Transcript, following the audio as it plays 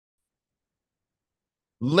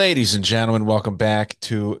Ladies and gentlemen, welcome back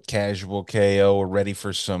to Casual KO. We're ready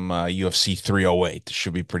for some UFC 308. This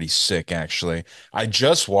should be pretty sick, actually. I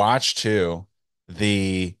just watched too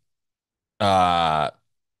the uh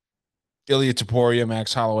Ilia Topuria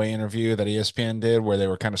Max Holloway interview that ESPN did where they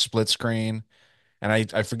were kind of split screen. And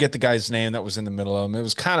I forget the guy's name that was in the middle of them. It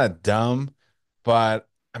was kind of dumb, but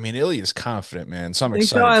I mean Ilia's confident, man. So I I'm think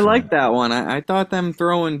so. excited I for like him. that one. I thought them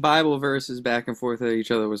throwing Bible verses back and forth at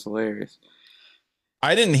each other was hilarious.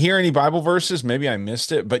 I didn't hear any Bible verses. Maybe I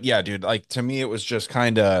missed it, but yeah, dude, like to me, it was just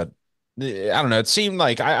kind of, I don't know. It seemed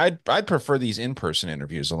like I'd prefer these in-person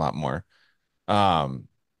interviews a lot more. Um,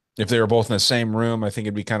 if they were both in the same room, I think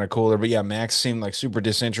it'd be kind of cooler. But yeah, Max seemed like super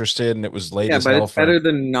disinterested, and it was late Yeah, as but hell it's for. better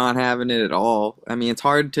than not having it at all. I mean, it's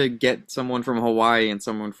hard to get someone from Hawaii and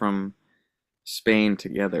someone from Spain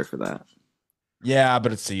together for that. Yeah,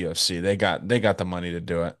 but it's the UFC. They got the money to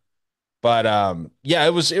do it. But yeah,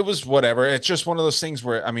 it was whatever. It's just one of those things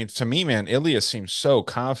where I mean, to me, man, Ilya seems so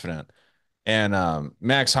confident. And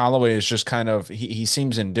Max Holloway is just kind of he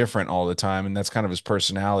seems indifferent all the time, and that's kind of his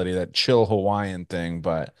personality, that chill Hawaiian thing.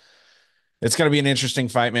 But it's going to be an interesting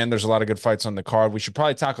fight, man. There's a lot of good fights on the card. We should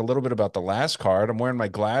probably talk a little bit about the last card. I'm wearing my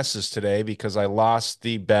glasses today because I lost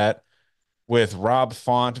the bet with Rob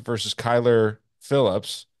Font versus Kyler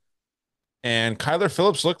Phillips, and Kyler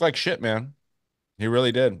Phillips looked like shit, man. He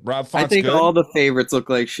really did. Rob I Font's think all good. the favorites look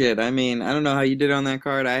like shit. I mean, I don't know how you did on that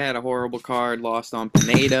card. I had a horrible card, lost on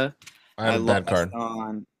Pineda. I had I a bad lost card.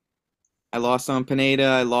 on I lost on Pineda.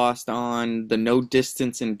 I lost on the no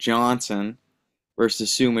distance in Johnson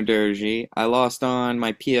versus Sumaderji. I lost on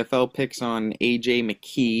my PFL picks on AJ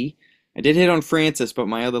McKee. I did hit on Francis, but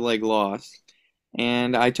my other leg lost.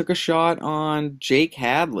 And I took a shot on Jake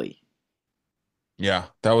Hadley. Yeah,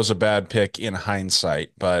 that was a bad pick in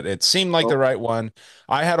hindsight, but it seemed like the Oh, right one.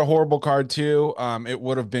 I had a horrible card too. It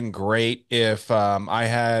would have been great if I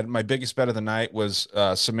had my biggest bet of the night was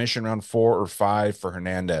submission round 4 or 5 for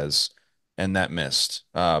Hernandez, and that missed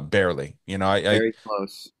barely. very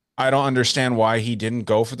close. I don't understand why he didn't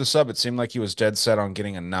go for the sub. It seemed like he was dead set on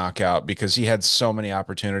getting a knockout because he had so many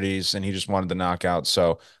opportunities and he just wanted the knockout.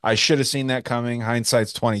 So I should have seen that coming.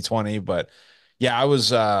 Hindsight's 2020, but yeah, I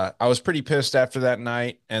was pretty pissed after that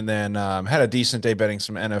night and then had a decent day betting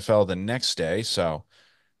some NFL the next day. So,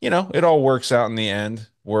 it all works out in the end.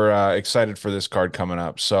 We're excited for this card coming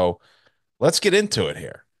up. So let's get into it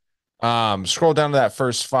here. Scroll down to that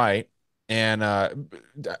first fight and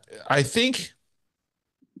I think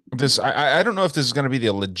I don't know if this is going to be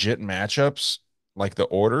the legit matchups, like the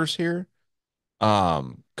orders here.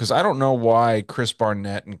 Because I don't know why Chris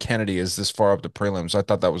Barnett and Kennedy is this far up the prelims. I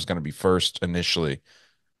thought that was going to be first initially,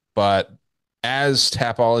 but as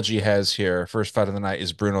Tapology has here, first fight of the night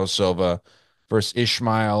is Bruno Silva versus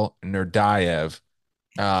Ismail Naurdiev.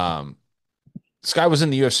 Um, this guy was in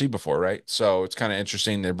the UFC before, right? So it's kind of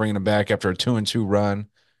interesting. They're bringing him back after a 2-2 run,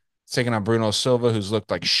 taking on Bruno Silva, who's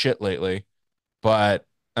looked like shit lately. But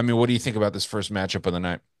I mean, what do you think about this first matchup of the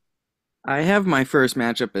night? I have my first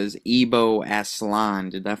matchup as Ebo Aslan.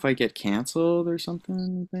 Did that fight get canceled or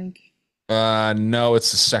something, I think? No,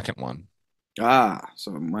 it's the second one.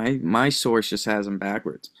 So my source just has him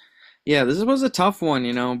backwards. Yeah, this was a tough one,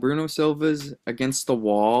 you know. Bruno Silva's against the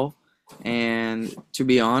wall, and to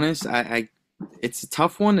be honest, I it's a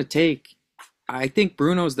tough one to take. I think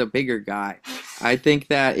Bruno's the bigger guy. I think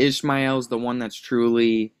that Ishmael's the one that's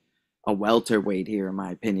truly a welterweight here, in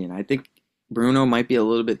my opinion. I think Bruno might be a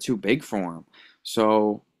little bit too big for him.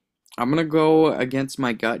 So I'm gonna go against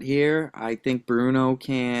my gut here. I think Bruno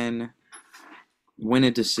can win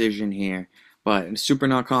a decision here. But I'm super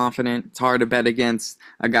not confident. It's hard to bet against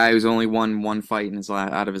a guy who's only won one fight in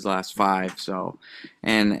out of his last five. So,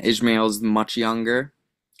 and Ishmael's much younger.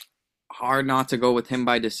 Hard not to go with him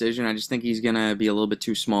by decision. I just think he's gonna be a little bit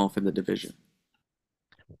too small for the division.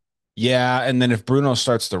 Yeah, and then if Bruno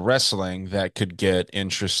starts the wrestling, that could get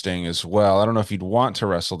interesting as well. I don't know if you'd want to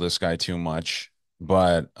wrestle this guy too much,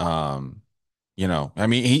 but I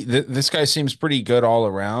mean, this guy seems pretty good all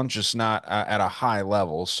around, just not at a high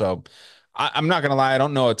level. So I'm not gonna lie, I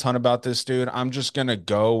don't know a ton about this dude. I'm just gonna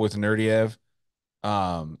go with Nerdiev.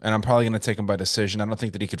 And I'm probably gonna take him by decision. I don't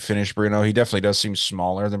think that he could finish Bruno. He definitely does seem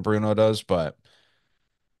smaller than Bruno does, but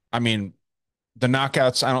I mean, the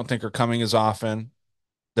knockouts I don't think are coming as often.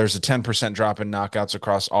 There's a 10% drop in knockouts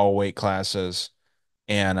across all weight classes.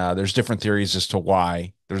 And there's different theories as to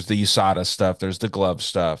why. There's the USADA stuff, there's the glove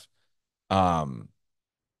stuff. Um,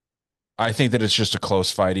 I think that it's just a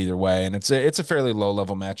close fight either way, and it's a fairly low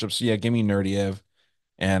level matchup. So yeah, give me Nerdiev,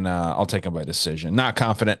 and I'll take him by decision. Not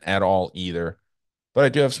confident at all either, but I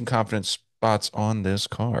do have some confidence spots on this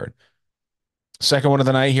card. Second one of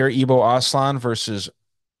the night here, Ebo Aslan versus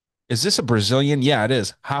Is this a Brazilian? Yeah, it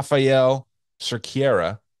is. Rafael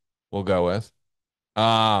Cerqueira, we'll go with.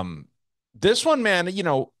 Um, this one, man,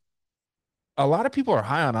 a lot of people are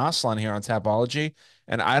high on Aslan here on Tapology,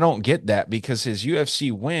 and I don't get that because his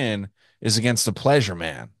UFC win is against the Pleasure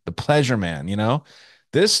Man. The Pleasure Man, you know?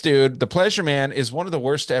 This dude, the Pleasure Man, is one of the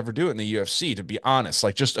worst to ever do it in the UFC, to be honest.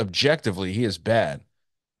 Like, just objectively, he is bad.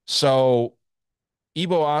 So,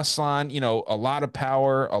 Ibo Aslan, a lot of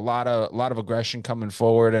power, a lot of aggression coming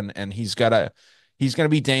forward, and he's gonna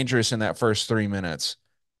be dangerous in that first 3 minutes.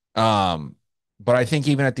 Um, but I think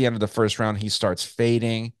even at the end of the first round, he starts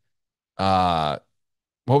fading. Uh,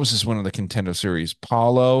 what was his win of the Contender Series?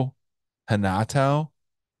 Paulo Hanato.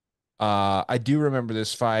 I do remember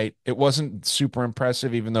this fight. It wasn't super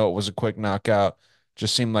impressive, even though it was a quick knockout.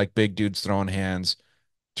 Just seemed like big dudes throwing hands.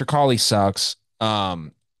 Turkali sucks.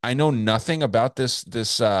 I know nothing about this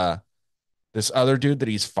other dude that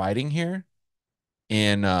he's fighting here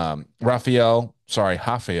in Rafael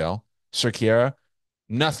Cerqueira.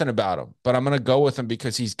 Nothing about him, but I'm gonna go with him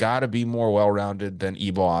because he's got to be more well-rounded than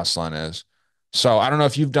Ibo Aslan is. So I don't know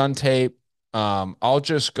if you've done tape. I'll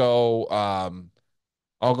just go.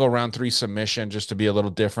 I'll go round three submission just to be a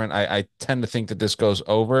little different. I tend to think that this goes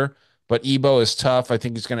over, but Ebo is tough. I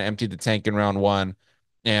think he's going to empty the tank in round one,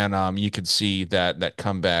 and you could see that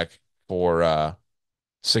comeback for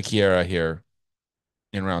Sekiera here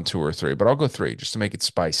in round two or three. But I'll go three just to make it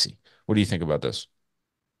spicy. What do you think about this?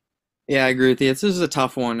 Yeah, I agree with you. This is a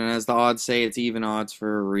tough one, and as the odds say, it's even odds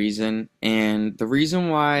for a reason. And the reason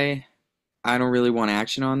why I don't really want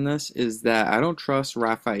action on this is that I don't trust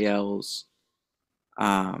Raphael's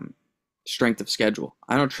um, strength of schedule.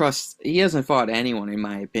 I don't trust. He hasn't fought anyone, in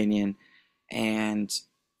my opinion, and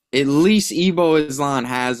at least Ibo Aslan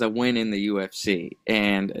has a win in the UFC,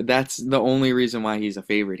 and that's the only reason why he's a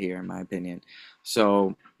favorite here, in my opinion.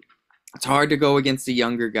 So it's hard to go against the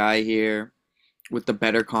younger guy here with the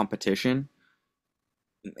better competition.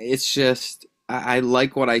 It's just I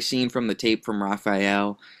like what I seen from the tape from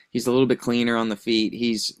Raphael. He's a little bit cleaner on the feet.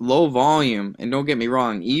 He's low volume, and don't get me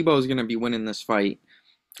wrong, Ebo's gonna be winning this fight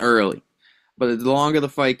early. But the longer the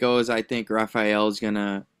fight goes, I think Raphael's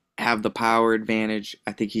gonna have the power advantage.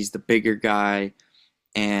 I think he's the bigger guy,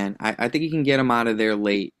 and I think he can get him out of there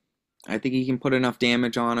late. I think he can put enough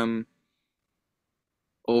damage on him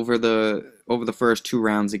over the first two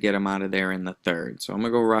rounds to get him out of there in the third. So I'm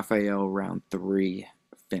gonna go Raphael round three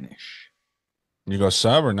finish. You go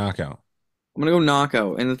sub or knockout? I'm gonna go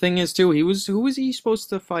knockout. And the thing is too, he was who was he supposed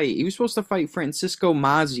to fight? He was supposed to fight Francisco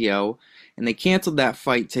Mazzio, and they canceled that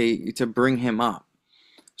fight to bring him up.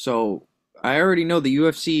 So I already know the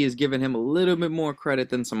UFC is giving him a little bit more credit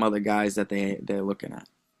than some other guys that they're looking at.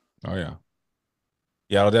 Oh yeah.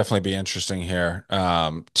 Yeah, it'll definitely be interesting here.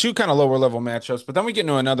 Two kind of lower level matchups, but then we get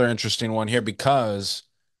into another interesting one here because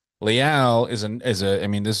Leal I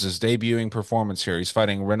mean, this is his debuting performance here. He's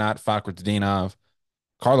fighting Rinat Fahkretdinov,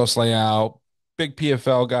 Carlos Leal, big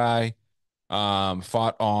PFL guy.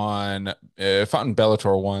 Fought in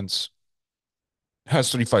Bellator once.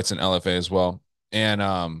 Has three fights in LFA as well.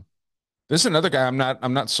 And this is another guy I'm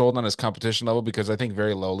not sold on his competition level because I think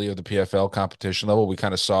very lowly of the PFL competition level. We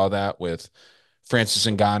kind of saw that with Francis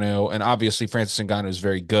Ngannou, and obviously Francis Ngannou is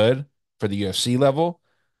very good for the UFC level,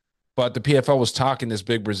 but the PFL was talking this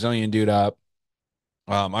big Brazilian dude up.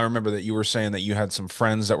 I remember that you were saying that you had some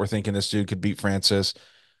friends that were thinking this dude could beat Francis.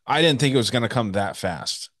 I didn't think it was going to come that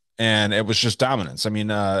fast, and it was just dominance. I mean,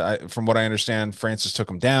 from what I understand, Francis took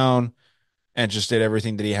him down and just did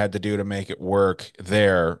everything that he had to do to make it work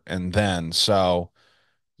there and then. So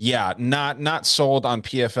yeah, not sold on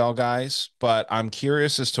PFL guys, but I'm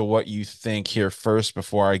curious as to what you think here first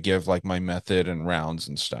before I give like my method and rounds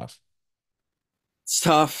and stuff. It's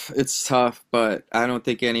tough, but I don't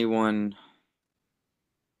think anyone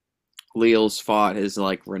Leal's fought is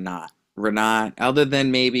like Renat. Renat, other than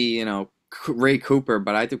maybe, Ray Cooper,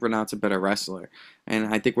 but I think Renat's a better wrestler. And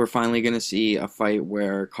I think we're finally going to see a fight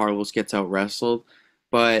where Carlos gets out wrestled.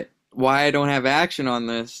 But why I don't have action on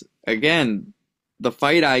this, again, the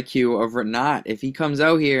fight IQ of Renat, if he comes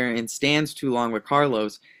out here and stands too long with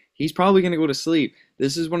Carlos, he's probably going to go to sleep.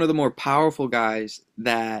 This is one of the more powerful guys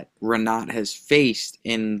that Renat has faced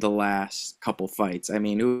in the last couple fights. I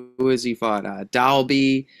mean, who has he fought?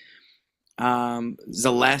 Dalby,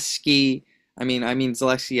 Zaleski. I mean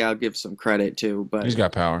Zaleski. I'll give some credit to, He's but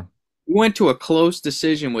got power. we went to a close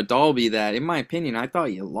decision with Dalby. That, in my opinion, I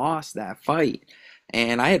thought you lost that fight,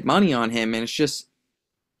 and I had money on him, and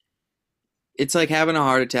it's like having a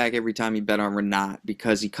heart attack every time you bet on Renat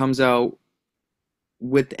because he comes out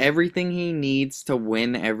with everything he needs to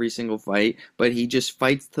win every single fight, but he just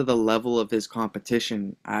fights to the level of his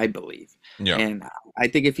competition, I believe. Yeah. And I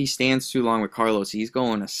think if he stands too long with Carlos, he's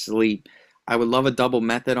going to sleep. I would love a double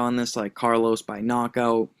method on this, like Carlos by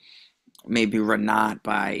knockout, maybe Rinat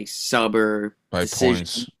by sub or By decision.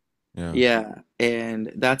 points. Yeah. Yeah,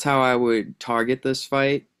 and that's how I would target this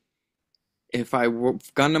fight. If I were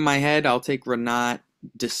gun to my head, I'll take Rinat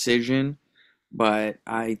decision, but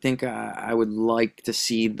I think I would like to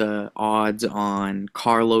see the odds on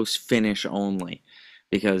Carlos finish only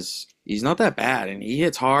because he's not that bad and he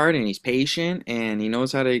hits hard and he's patient and he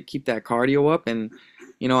knows how to keep that cardio up. And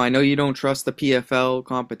I know you don't trust the PFL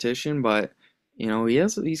competition, but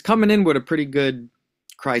he's coming in with a pretty good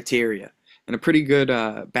criteria and a pretty good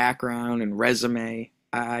background and resume.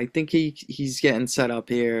 I think he's getting set up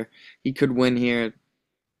here. He could win here.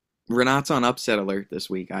 Renat's on upset alert this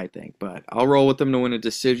week, I think, but I'll roll with him to win a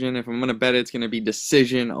decision. If I'm gonna bet, it's gonna be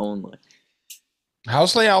decision only.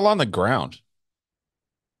 How's Leal on the ground?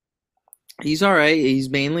 He's all right. He's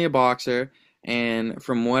mainly a boxer, and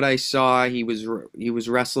from what I saw, he was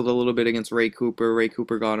wrestled a little bit against Ray Cooper. Ray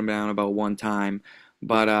Cooper got him down about one time,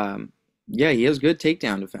 but yeah, he has good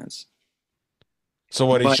takedown defense. So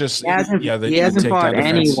what, he's But just, he hasn't yeah, he the hasn't fought takedown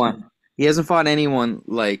defense. anyone. He hasn't fought anyone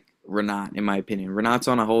like Renat, in my opinion. Renat's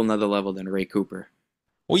on a whole nother level than Ray Cooper.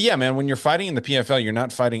 Well, yeah, man, when you're fighting in the PFL, you're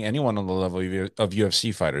not fighting anyone on the level of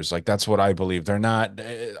UFC fighters. Like that's what I believe. They're not,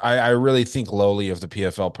 I really think lowly of the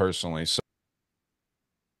PFL personally. So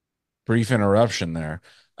brief interruption there.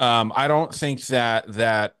 I don't think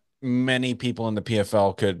that many people in the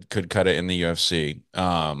PFL could cut it in the UFC.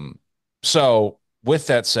 So with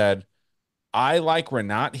that said, I like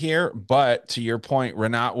Rinat here, but to your point,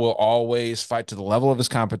 Rinat will always fight to the level of his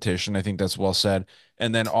competition. I think that's well said.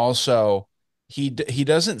 And then also, he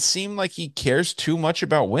doesn't seem like he cares too much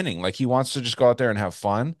about winning. Like he wants to just go out there and have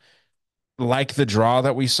fun. Like the draw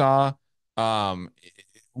that we saw. Um,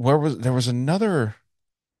 where was there was another?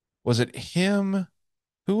 Was it him?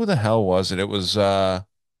 Who the hell was it? It was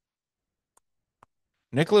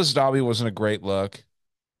Nicholas Dobby wasn't a great look.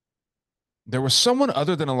 There was someone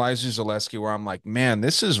other than Elijah Zaleski where I'm like, man,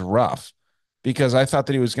 this is rough because I thought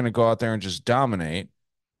that he was going to go out there and just dominate,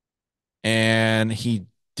 and he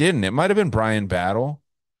didn't. It might have been Brian Battle.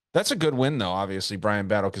 That's a good win, though, obviously, Brian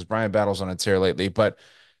Battle, because Brian Battle's on a tear lately. But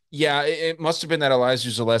yeah, it must have been that Elijah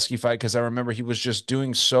Zaleski fight because I remember he was just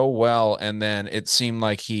doing so well, and then it seemed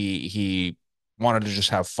like he wanted to just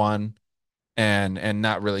have fun and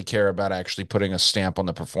not really care about actually putting a stamp on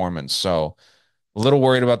the performance. So a little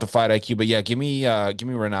worried about the fight IQ, but yeah, give me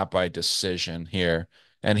Renat by decision here.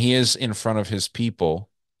 And he is in front of his people,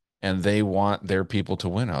 and they want their people to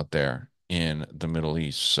win out there in the Middle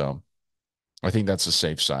East. So I think that's a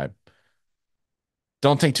safe side.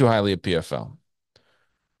 Don't think too highly of PFL.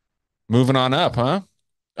 Moving on up, huh?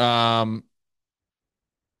 Um,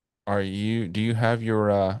 do you have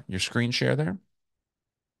your screen share there?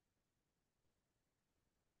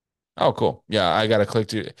 Oh, cool. Yeah, I gotta click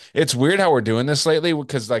to. It's weird how we're doing this lately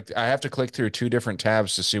because like I have to click through two different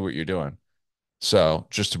tabs to see what you're doing. So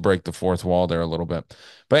just to break the fourth wall there a little bit.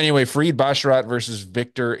 But anyway, Farid Basharat versus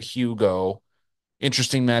Victor Hugo.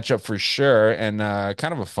 Interesting matchup for sure, and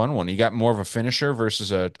kind of a fun one. You got more of a finisher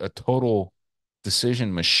versus a total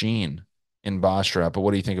decision machine in Basharat. But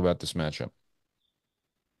what do you think about this matchup?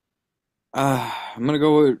 I'm gonna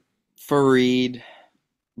go with Farid,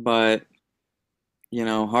 but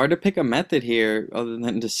hard to pick a method here other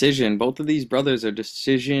than decision. Both of these brothers are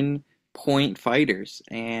decision point fighters,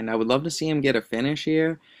 and I would love to see him get a finish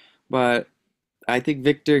here, but I think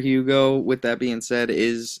Victor Hugo, with that being said,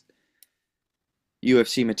 is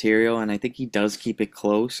UFC material, and I think he does keep it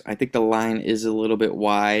close. I think the line is a little bit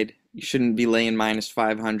wide. You shouldn't be laying minus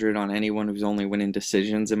 500 on anyone who's only winning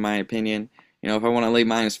decisions, in my opinion. If I want to lay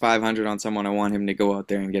minus 500 on someone, I want him to go out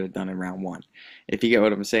there and get it done in round one, if you get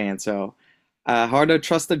what I'm saying. So, hard to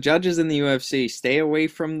trust the judges in the UFC. Stay away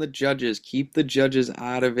from the judges. Keep the judges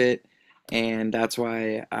out of it, and that's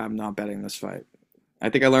why I'm not betting this fight.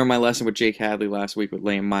 I think I learned my lesson with Jake Hadley last week with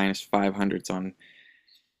laying minus 500s on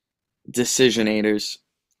decisionators.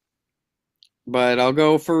 But I'll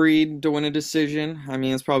go Farid to win a decision. I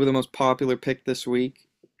mean, it's probably the most popular pick this week.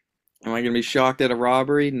 Am I going to be shocked at a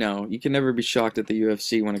robbery? No. You can never be shocked at the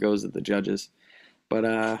UFC when it goes to the judges.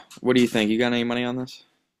 But what do you think? You got any money on this?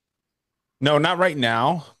 No, not right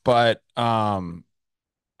now, but I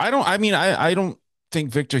don't think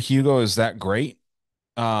Victor Hugo is that great.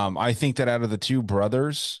 I think that out of the two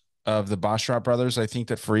brothers of the Basharat brothers, I think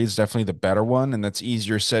that Farid's definitely the better one, and that's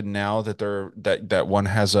easier said now that that one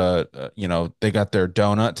has they got their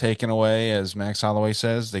donut taken away, as Max Holloway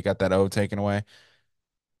says. They got that O taken away.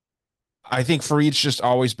 I think Farid's just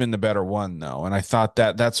always been the better one though. And I thought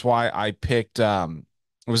that's why I picked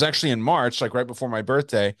it was actually in March, like right before my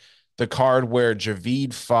birthday, the card where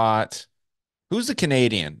Javid fought who's the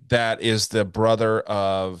Canadian that is the brother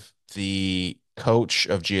of the coach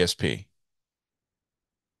of GSP?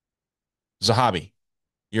 Zahabi.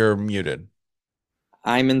 You're muted.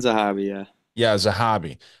 I'm in Zahabi, yeah. Yeah,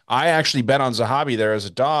 Zahabi. I actually bet on Zahabi there as a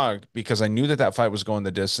dog because I knew that fight was going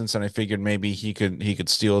the distance, and I figured maybe he could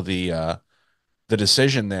steal the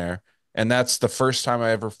decision there. And that's the first time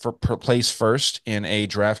I ever placed first in a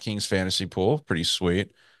DraftKings fantasy pool. Pretty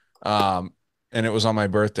sweet. Um, and it was on my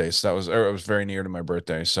birthday, so that was or it was very near to my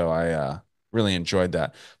birthday, so I really enjoyed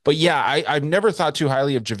that. But yeah, I've never thought too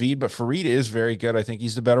highly of Javid, but Farid is very good. I think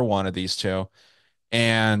he's the better one of these two,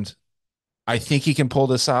 and I think he can pull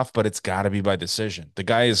this off, but it's got to be by decision. The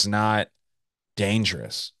guy is not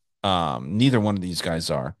dangerous. Neither one of these guys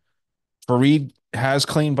are. Farid has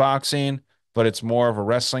clean boxing, but it's more of a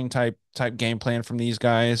wrestling type game plan from these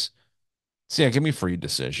guys. So yeah, give me free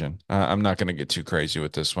decision. I'm not going to get too crazy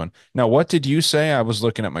with this one. Now, what did you say? I was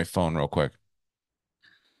looking at my phone real quick.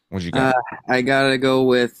 What'd you Uh, got? I gotta go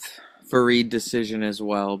with Farid decision as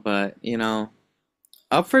well, but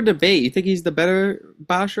up for debate. You think he's the better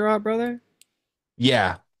Basharat brother?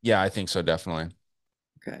 Yeah, yeah, I think so, definitely.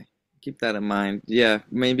 Okay, keep that in mind. Yeah,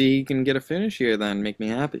 maybe he can get a finish here then. Make me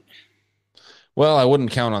happy. Well, I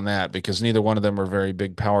wouldn't count on that because neither one of them are very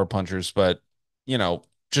big power punchers, but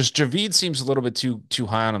just Javid seems a little bit too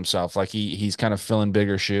high on himself. Like he's kind of filling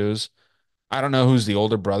bigger shoes. I don't know who's the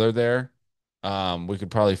older brother there. We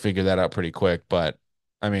could probably figure that out pretty quick, but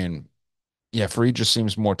I mean, yeah, Farid just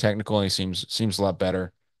seems more technical and he seems a lot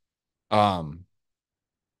better. Um,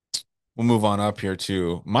 we'll move on up here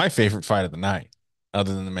to my favorite fight of the night,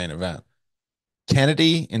 other than the main event.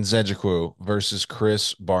 Kennedy and Nzechukwu versus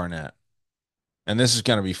Chris Barnett. And this is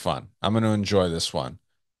gonna be fun. I'm gonna enjoy this one.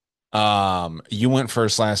 You went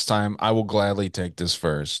first last time. I will gladly take this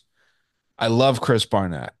first. I love Chris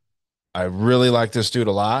Barnett. I really like this dude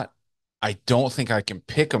a lot. I don't think I can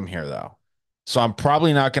pick him here though. So I'm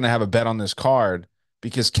probably not going to have a bet on this card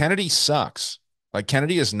because Kennedy sucks. Like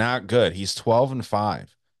Kennedy is not good. He's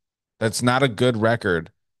 12-5. That's not a good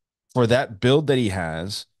record for that build that he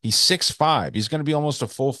has. He's 6'5". He's going to be almost a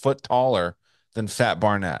full foot taller than Fat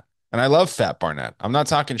Barnett. And I love Fat Barnett. I'm not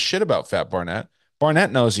talking shit about Fat Barnett.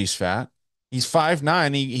 Barnett knows he's fat. He's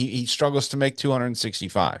 5'9". He struggles to make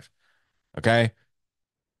 265. Okay.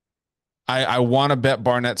 I want to bet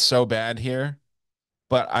Barnett so bad here,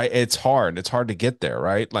 but it's hard. It's hard to get there,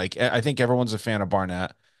 right? Like I think everyone's a fan of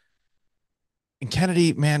Barnett. And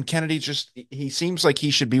Kennedy, man, Kennedy just he seems like he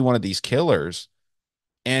should be one of these killers,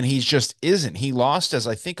 and he just isn't. He lost as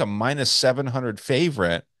I think a -700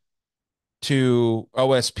 favorite to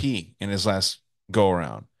OSP in his last go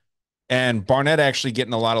around. And Barnett actually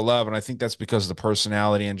getting a lot of love, and I think that's because of the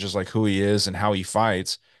personality and just like who he is and how he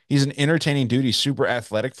fights. He's an entertaining dude. He's super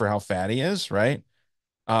athletic for how fat he is, right?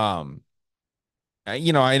 Um,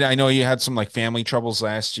 I know you had some like family troubles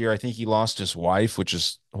last year. I think he lost his wife, which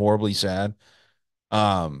is horribly sad.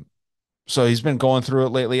 Um, so he's been going through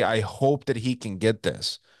it lately. I hope that he can get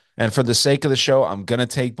this. And for the sake of the show, I'm gonna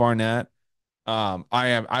take Barnett.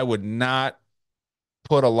 I would not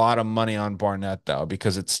put a lot of money on Barnett though,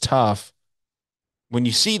 because it's tough. When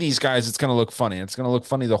you see these guys, it's gonna look funny. It's gonna look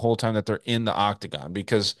funny the whole time that they're in the octagon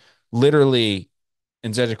because literally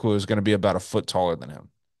Nzechukwu is gonna be about a foot taller than him.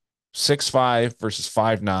 6'5" versus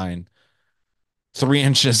 5'9", 3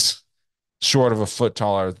 inches short of a foot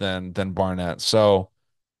taller than Barnett. So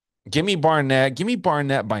give me Barnett. Give me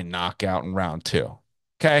Barnett by knockout in round two.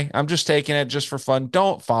 Okay. I'm just taking it just for fun.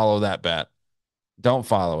 Don't follow that bet. Don't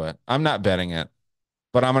follow it. I'm not betting it,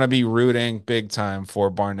 but I'm going to be rooting big time for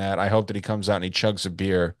Barnett. I hope that he comes out and he chugs a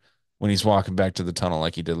beer when he's walking back to the tunnel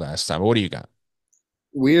like he did last time. But what do you got?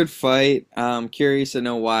 Weird fight. I'm curious to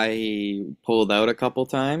know why he pulled out a couple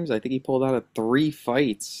times. I think he pulled out of three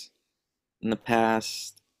fights in the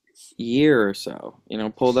past year or so.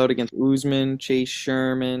 Pulled out against Usman, Chase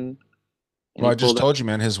Sherman, and Well, he I just pulled out. told you,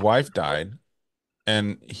 man, his wife died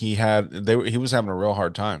and he was having a real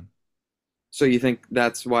hard time. So you think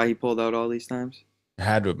that's why he pulled out all these times? It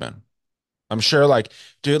had to have been. I'm sure, like,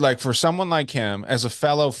 dude, like for someone like him, as a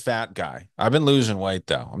fellow fat guy, I've been losing weight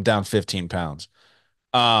though. I'm down 15 pounds.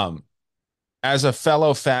 Um, as a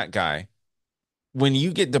fellow fat guy, when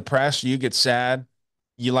you get depressed, you get sad,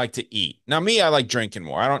 you like to eat. Now, me, I like drinking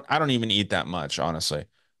more. I don't even eat that much, honestly.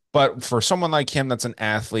 But for someone like him that's an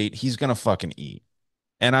athlete, he's gonna fucking eat.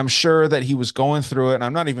 And I'm sure that he was going through it. And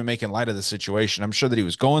I'm not even making light of the situation. I'm sure that he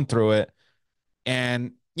was going through it.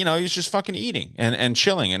 And he was just fucking eating and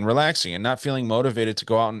chilling and relaxing and not feeling motivated to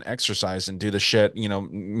go out and exercise and do the shit,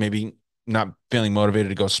 maybe not feeling motivated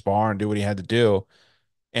to go spar and do what he had to do.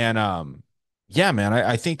 And yeah, man,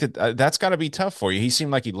 I think that that's got to be tough for you. He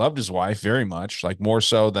seemed like he loved his wife very much, like more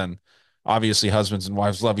so than obviously husbands and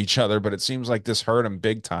wives love each other, but it seems like this hurt him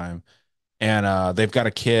big time. And they've got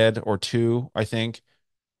a kid or two, I think.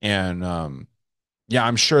 And yeah,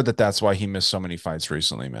 I'm sure that that's why he missed so many fights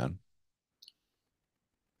recently, man.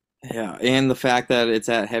 Yeah, and the fact that it's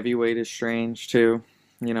at heavyweight is strange too.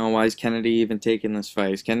 Why is Kennedy even taking this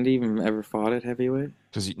fight? Has Kennedy even ever fought at heavyweight?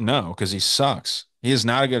 Because he sucks. He is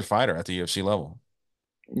not a good fighter at the UFC level.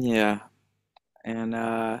 Yeah, and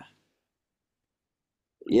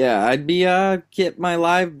yeah, I'd be get my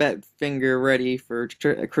live bet finger ready for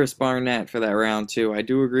Chris Barnett for that round two. I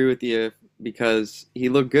do agree with you because he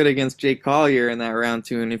looked good against Jake Collier in that round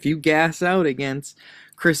two, and if you gas out against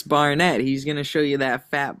Chris Barnett, he's gonna show you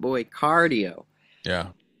that fat boy cardio. Yeah.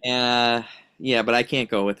 And yeah, but I can't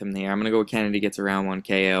go with him there. I'm gonna go with Kennedy gets a round one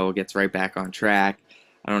KO, gets right back on track.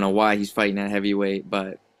 I don't know why he's fighting at heavyweight,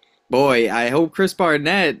 but boy, I hope Chris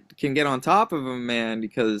Barnett can get on top of him, man,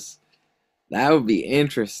 because that would be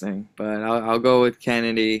interesting. But I'll go with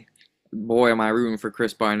Kennedy. Boy, am I rooting for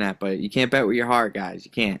Chris Barnett, but you can't bet with your heart, guys.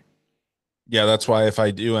 You can't. Yeah, that's why if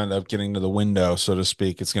I do end up getting to the window, so to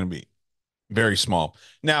speak, it's going to be very small.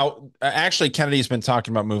 Now, actually, Kennedy's been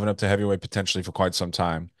talking about moving up to heavyweight potentially for quite some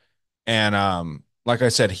time. And like I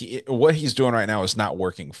said, what he's doing right now is not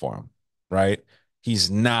working for him, right?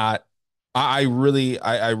 He's not. I really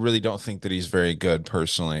don't think that he's very good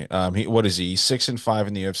personally. What is he? He's 6-5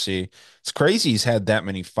 in the UFC. It's crazy he's had that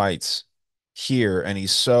many fights here, and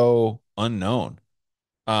he's so unknown.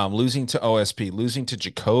 Losing to OSP, losing to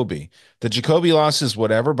Jacoby. The Jacoby loss is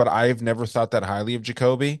whatever, but I've never thought that highly of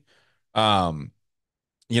Jacoby. Um,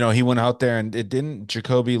 he went out there and it didn't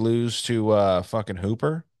Jacoby lose to fucking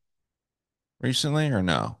Hooper recently or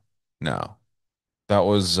no? No. That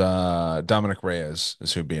was Dominic Reyes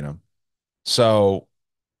is who beat him. So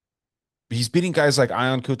he's beating guys like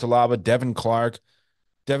Ion Cutelaba, Devin Clark.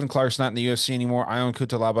 Devin Clark's not in the UFC anymore. Ion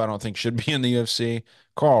Cutelaba, I don't think should be in the UFC.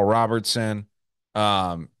 Carl Robertson.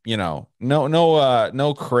 No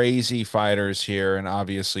crazy fighters here. And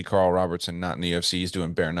obviously Carl Robertson not in the UFC. He's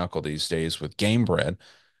doing bare knuckle these days with game bread.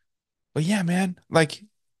 But yeah, man, like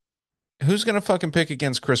who's gonna fucking pick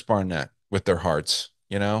against Chris Barnett with their hearts?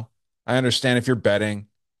 I understand if you're betting,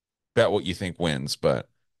 bet what you think wins, but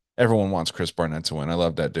everyone wants Chris Barnett to win. I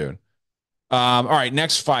love that dude. All right,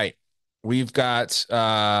 next fight. We've got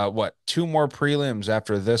what, two more prelims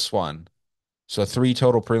after this one. So three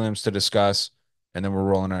total prelims to discuss, and then we're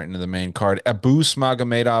rolling right into the main card. Abus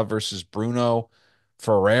Magomedov versus Bruno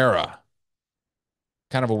Ferreira.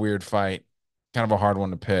 Kind of a weird fight, kind of a hard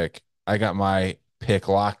one to pick. I got my pick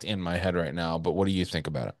locked in my head right now, but what do you think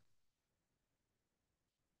about it?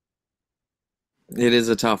 It is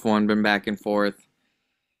a tough one, been back and forth.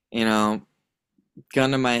 You know,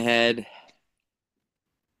 gun to my head,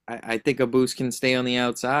 I think a boost can stay on the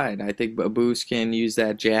outside. I think a boost can use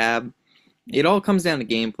that jab. It all comes down to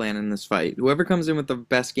game plan in this fight. Whoever comes in with the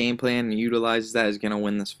best game plan and utilizes that is going to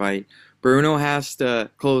win this fight. Bruno has to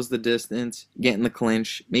close the distance, get in the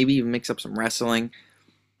clinch, maybe even mix up some wrestling.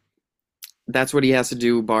 That's what he has to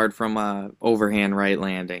do, barred from overhand right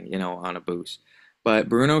landing, on a boost. But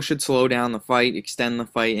Bruno should slow down the fight, extend the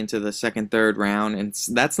fight into the second, third round, and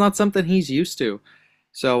that's not something he's used to.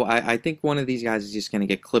 So I think one of these guys is just going to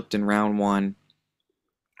get clipped in round one.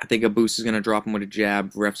 I think a boost is going to drop him with a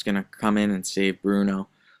jab. Ref's going to come in and save Bruno.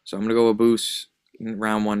 So I'm going to go with boost in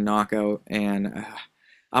round one knockout. And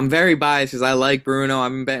I'm very biased because I like Bruno.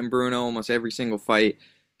 I've been betting Bruno almost every single fight.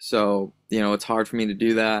 So, it's hard for me to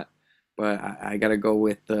do that. But I got to go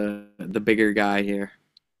with the bigger guy here.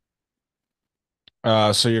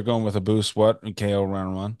 So you're going with a boost, what? KO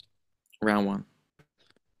round one. Round one.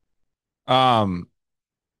 Um,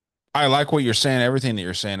 I like what you're saying, everything that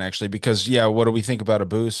you're saying, actually, because yeah, what do we think about a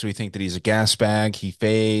boost? We think that he's a gas bag, he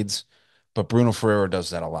fades, but Bruno Ferreira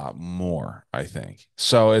does that a lot more, I think.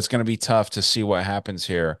 So it's going to be tough to see what happens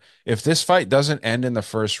here. If this fight doesn't end in the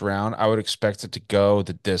first round, I would expect it to go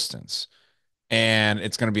the distance. And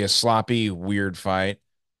it's going to be a sloppy, weird fight.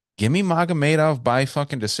 Give me Magomedov by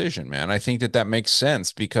fucking decision, man. I think that that makes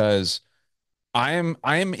sense because I am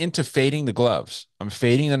into fading the gloves. I'm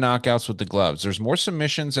fading the knockouts with the gloves. There's more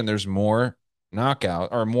submissions and there's more knockout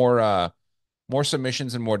or more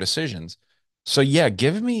submissions and more decisions. So yeah,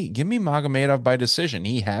 give me Magomedov by decision.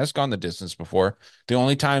 He has gone the distance before. The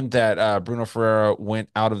only time that Bruno Ferreira went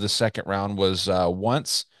out of the second round was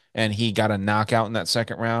once, and he got a knockout in that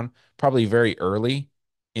second round, probably very early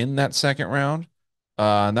in that second round.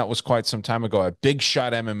 And that was quite some time ago at Big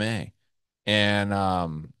Shot MMA. And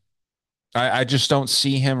I just don't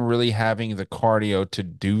see him really having the cardio to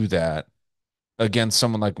do that against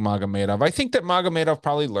someone like Magomedov. I think that Magomedov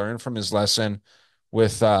probably learned from his lesson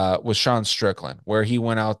with Sean Strickland, where he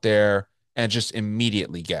went out there and just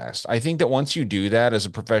immediately gassed. I think that once you do that as a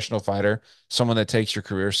professional fighter, someone that takes your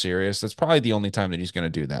career serious, that's probably the only time that he's going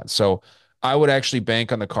to do that. So I would actually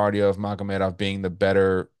bank on the cardio of Magomedov being the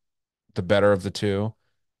better of the two.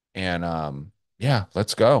 And yeah,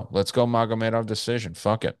 let's go. Let's go Magomedov decision.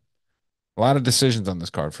 Fuck it. A lot of decisions on this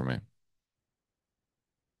card for me.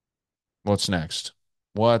 What's next?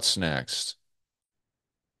 What's next?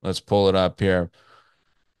 Let's pull it up here.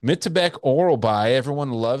 Myktybek Oralbai.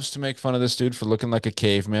 Everyone loves to make fun of this dude for looking like a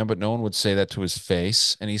caveman, but no one would say that to his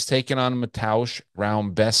face. And he's taking on Mateusz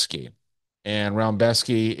Raumbeski. And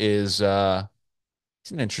Raumbeski is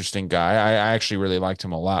he's an interesting guy. I actually really liked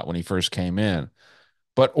him a lot when he first came in.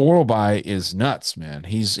 But Oralbai is nuts, man.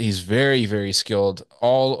 He's very, very skilled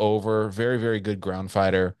all over, very, very good ground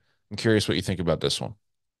fighter. I'm curious what you think about this one.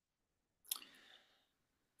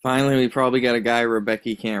 Finally, we probably got a guy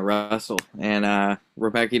Rebecca can't wrestle, and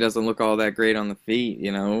Rebecca doesn't look all that great on the feet.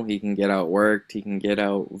 You know, he can get outworked, he can get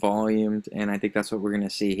out volumed, and I think that's what we're gonna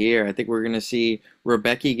see here. I think we're gonna see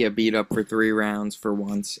Rebecca get beat up for 3 rounds for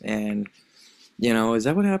once, and is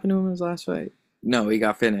that what happened to him in his last fight? No, he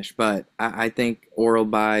got finished, but I think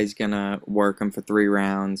Oralbai is gonna work him for 3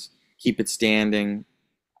 rounds, keep it standing,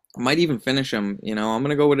 might even finish him. I'm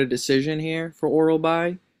gonna go with a decision here for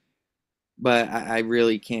Oralbai, but I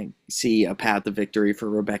really can't see a path to victory for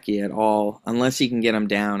Rebecca at all unless he can get him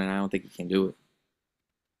down, and I don't think he can do it.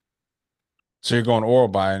 So you're going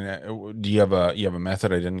Oralbai, and do you have a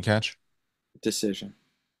method I didn't catch? Decision.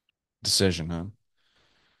 Decision, huh?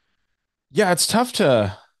 Yeah, it's tough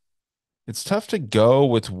to go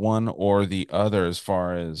with one or the other as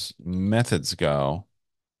far as methods go.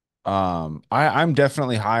 I'm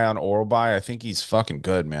definitely high on Oralbai. I think he's fucking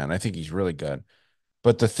good, man. I think he's really good.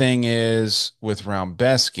 But the thing is with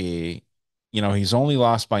Raumbeski, he's only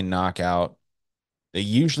lost by knockout. They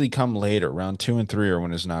usually come later. Round two and three are when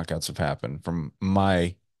his knockouts have happened, from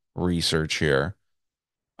my research here.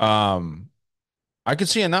 Um, I could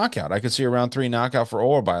see a knockout. I could see a round three knockout for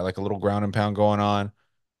Oralbai, like a little ground and pound going on.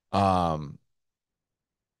 Um,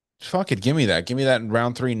 Fuck it, give me that. Give me that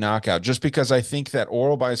round three knockout. Just because I think that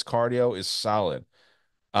Oralbai's cardio is solid.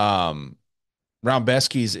 Um,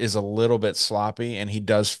 Raumbeski's is a little bit sloppy, and he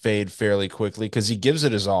does fade fairly quickly because he gives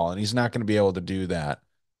it his all, and he's not going to be able to do that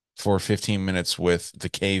for 15 minutes with the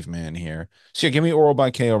caveman here. So yeah, give me Oral by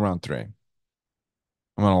KO round three. I'm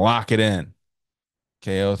gonna lock it in.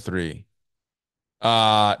 KO three.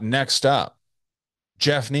 Next up,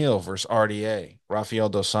 Jeff Neal versus RDA, Rafael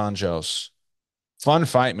dos Anjos. Fun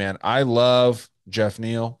fight, man. I love Jeff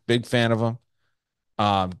Neal. Big fan of him.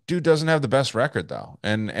 Dude doesn't have the best record though,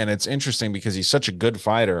 and it's interesting because he's such a good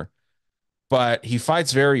fighter, but he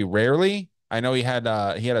fights very rarely. I know he had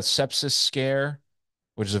a sepsis scare,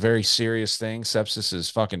 which is a very serious thing. Sepsis is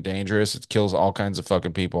fucking dangerous. It kills all kinds of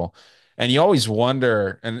fucking people. And you always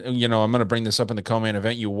wonder, and I'm going to bring this up in the co-main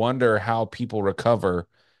event. You wonder how people recover,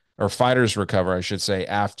 or fighters recover, I should say,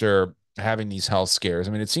 after having these health scares.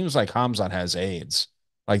 I mean, it seems like Hamzat has AIDS.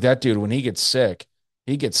 Like that dude, when he gets sick,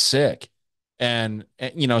 he gets sick. And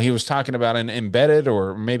he was talking about an embedded,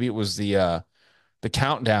 or maybe it was the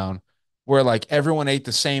countdown, where like everyone ate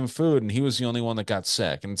the same food and he was the only one that got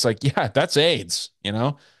sick. And it's like, yeah, that's AIDS.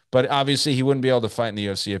 But obviously he wouldn't be able to fight in the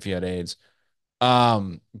UFC if he had AIDS.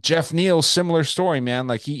 Jeff Neal, similar story, man.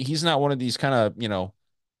 Like he's not one of these kind of,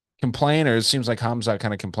 complainers. Seems like Hamza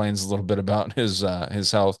kind of complains a little bit about his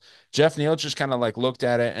health. Jeff Neal just kind of like looked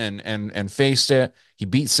at it and faced it. He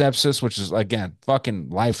beat sepsis, which is again fucking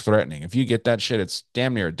life threatening. If you get that shit, it's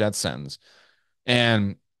damn near a death sentence.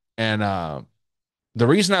 And and the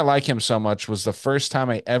reason I like him so much was the first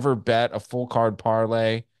time I ever bet a full card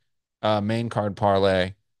parlay, main card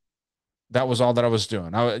parlay. That was all that I was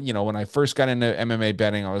doing. When I first got into MMA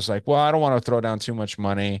betting, I was like, well, I don't want to throw down too much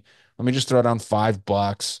money. Let me just throw down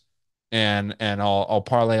 $5 and I'll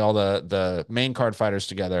parlay all the main card fighters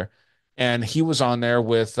together. And he was on there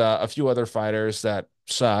with a few other fighters that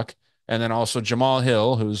suck, and then also Jamal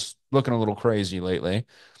Hill, who's looking a little crazy lately.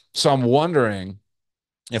 So I'm wondering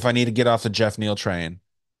if I need to get off the Jeff Neal train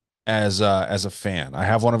as a fan. I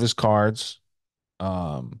have one of his cards.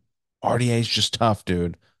 Um, RDA's just tough,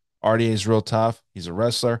 dude. RDA's real tough. He's a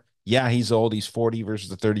wrestler. Yeah, he's old. He's 40 versus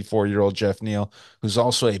the 34-year-old Jeff Neal, who's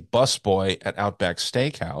also a busboy at Outback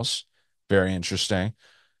Steakhouse. Very interesting.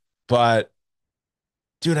 But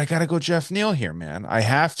dude, I gotta go Jeff Neal here, man. I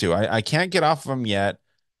have to. I can't get off of him yet.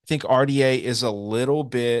 I think RDA is a little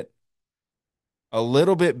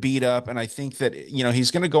bit beat up, and I think that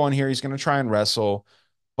he's going to go in here, he's going to try and wrestle,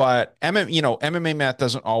 but MMA math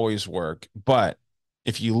doesn't always work. But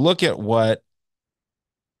if you look at what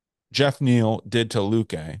Jeff Neal did to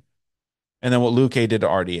Luque, and then what Luque did to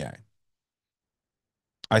RDA,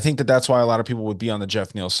 I think that that's why a lot of people would be on the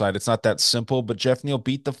Jeff Neal side. It's not that simple, but Jeff Neal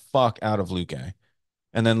beat the fuck out of Luque,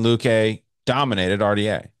 and then Luque dominated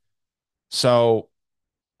RDA. So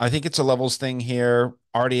I think it's a levels thing here.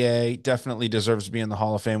 RDA definitely deserves to be in the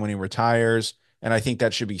Hall of Fame when he retires, and I think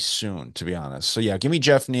that should be soon, to be honest. So yeah, give me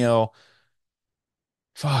Jeff Neal.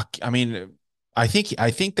 Fuck, I mean, I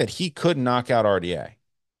think that he could knock out RDA.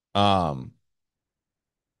 Um,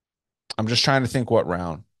 I'm just trying to think what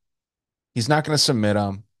round. He's not going to submit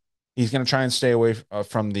him. He's going to try and stay away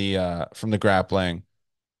from the grappling,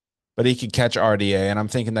 but he could catch RDA, and I'm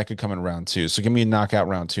thinking that could come in round two. So give me a knockout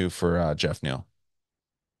round two for Jeff Neal.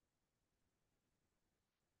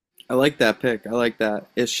 I like that pick. I like that.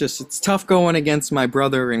 It's just it's tough going against my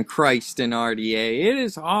brother in Christ in RDA. It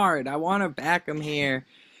is hard. I want to back him here.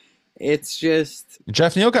 It's just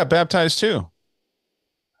Jeff Neal got baptized too.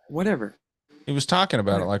 whatever. He was talking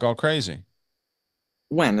about it Whatever. like all crazy.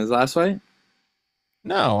 When his last fight?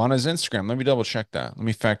 No, on his Instagram. Let me double check that. Let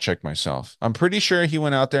me fact check myself. I'm pretty sure he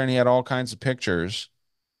went out there and he had all kinds of pictures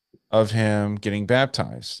of him getting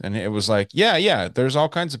baptized. And it was like, yeah, yeah, there's all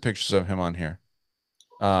kinds of pictures of him on here.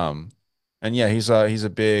 Um, and yeah, he's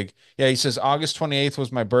a big yeah, he says August 28th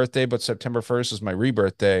was my birthday, but September 1st is my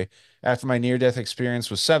rebirthday. After my near-death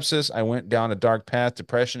experience with sepsis, I went down a dark path,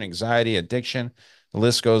 depression, anxiety, addiction. The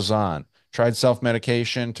list goes on. Tried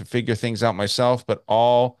self-medication to figure things out myself, but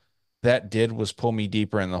all that did was pull me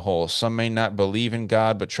deeper in the hole. Some may not believe in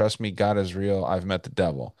God, but trust me, God is real. I've met the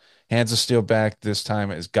devil. Hands of steel back this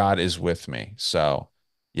time as God is with me. So,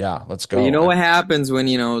 yeah, let's Well, you go. know what happens when,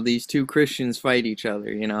 these two Christians fight each other.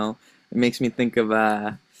 It makes me think of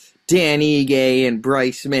Dan Ige and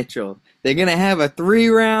Bryce Mitchell. They're going to have a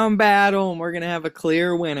 3-round battle, and we're going to have a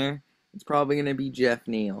clear winner. It's probably going to be Jeff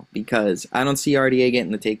Neal because I don't see RDA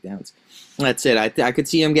getting the takedowns. That's it. I could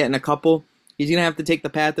see him getting a couple. He's going to have to take the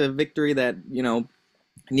path of victory that,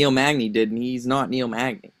 Neil Magny did, and he's not Neil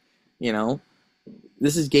Magny. You know,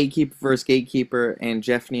 this is gatekeeper versus gatekeeper, and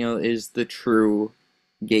Jeff Neal is the true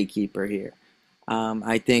gatekeeper here.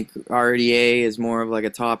 I think RDA is more of like a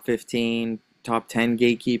top 15, top 10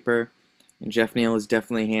 gatekeeper, and Jeff Neal is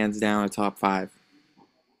definitely hands down a top 5.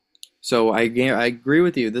 So I agree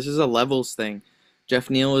with you. This is a levels thing. Jeff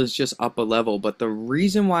Neal is just up a level, but the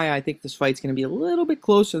reason why I think this fight's going to be a little bit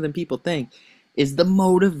closer than people think is the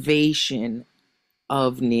motivation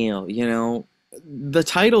of Neal. The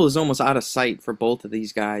title is almost out of sight for both of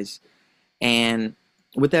these guys, and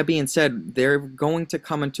with that being said, they're going to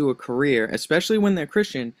come into a career, especially when they're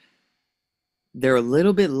Christian, they're a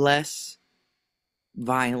little bit less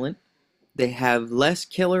violent, they have less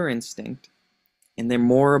killer instinct, and they're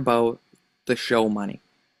more about the show money.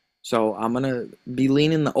 So I'm going to be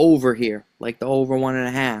leaning the over here, like the over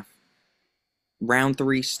 1.5. Round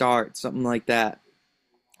 3 start, something like that.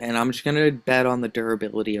 And I'm just going to bet on the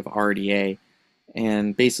durability of RDA.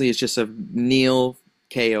 And basically, it's just a Neal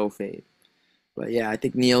KO fade. But yeah, I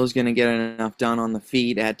think Neal's going to get enough done on the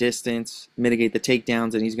feet at distance, mitigate the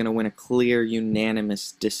takedowns, and he's going to win a clear,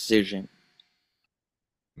 unanimous decision.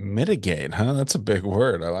 Mitigate, huh? That's a big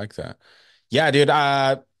word. I like that. Yeah, dude.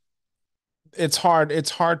 It's hard.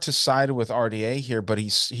 It's hard to side with RDA here, but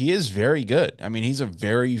he is very good. I mean, he's a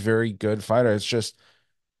very, very good fighter. It's just,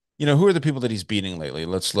 who are the people that he's beating lately?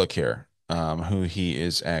 Let's look here. Who he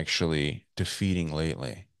is actually defeating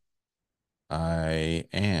lately. I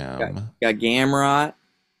Got, am. got Gamrot,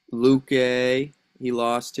 Luque, he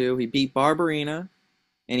lost to. He beat Barberina,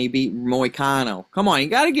 and he beat Moicano. Come on, you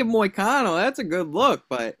got to give Moicano. That's a good look,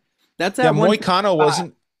 but that's Yeah, at Moicano 155.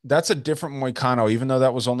 wasn't. That's a different Moicano, even though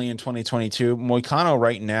that was only in 2022. Moicano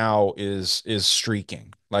right now is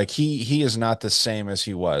streaking. Like he is not the same as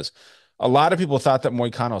he was. A lot of people thought that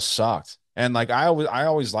Moicano sucked. And like I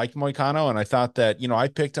always liked Moicano, and I thought that,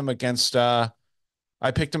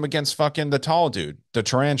 I picked him against fucking the tall dude, the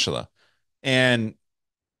tarantula. And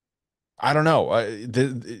I don't know.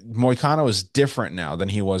 The Moicano is different now than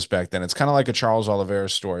he was back then. It's kind of like a Charles Oliveira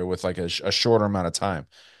story with like a shorter amount of time.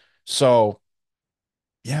 So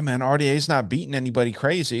yeah, man, RDA's not beating anybody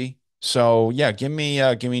crazy. So yeah, give me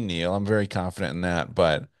Neal. I'm very confident in that,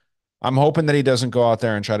 but I'm hoping that he doesn't go out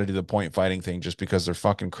there and try to do the point fighting thing just because they're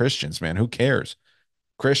fucking Christians, man. Who cares?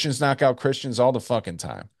 Christians knock out Christians all the fucking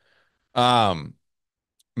time. Um,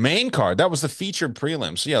 Main card. That was the featured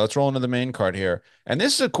prelim. So yeah, let's roll into the main card here. And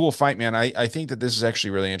this is a cool fight, man. I think that this is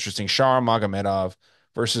actually really interesting. Shara Magomedov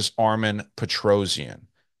versus Armen Petrosyan.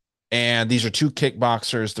 And these are two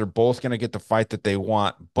kickboxers. They're both going to get the fight that they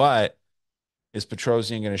want, but is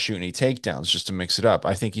Petrosyan going to shoot any takedowns just to mix it up?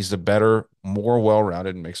 I think he's the better, more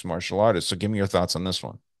well-rounded mixed martial artist. So give me your thoughts on this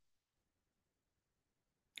one.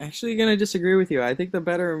 Actually, gonna disagree with you. I think the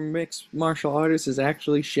better mixed martial artist is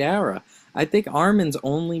actually Shara. I think Armin's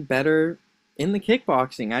only better in the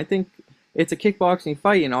kickboxing. I think it's a kickboxing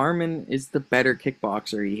fight, and Armin is the better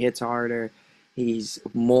kickboxer. He hits harder, he's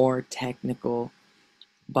more technical.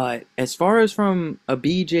 But as far as from a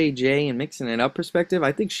BJJ and mixing it up perspective,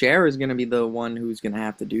 I think Shara is gonna be the one who's gonna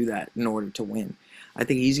have to do that in order to win. I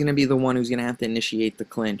think he's gonna be the one who's gonna have to initiate the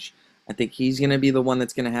clinch. I think he's gonna be the one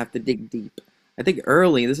that's gonna have to dig deep. I think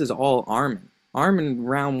early, this is all Armin. Armin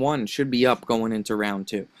round one should be up going into round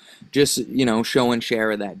two. Just, showing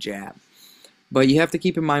Shara that jab. But you have to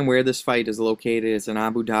keep in mind where this fight is located. It's in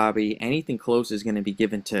Abu Dhabi. Anything close is going to be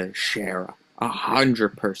given to Shara.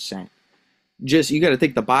 100%. Just, you got to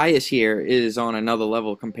think the bias here is on another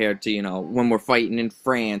level compared to, when we're fighting in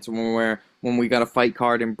France, when we got a fight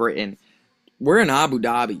card in Britain. We're in Abu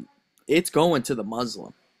Dhabi. It's going to the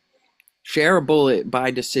Muslim. Share a bullet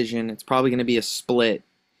by decision. It's probably going to be a split.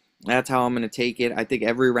 That's how I'm going to take it. I think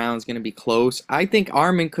every round is going to be close. I think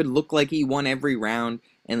Armin could look like he won every round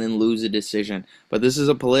and then lose a decision. But this is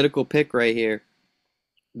a political pick right here.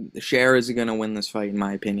 Share is going to win this fight, in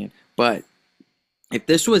my opinion. But if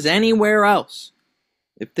this was anywhere else,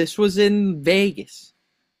 if this was in Vegas,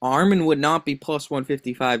 Armin would not be plus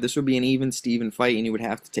 155. This would be an even Steven fight, and you would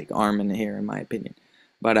have to take Armin here, in my opinion.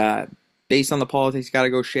 But based on the politics, got to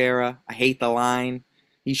go Shara. I hate the line.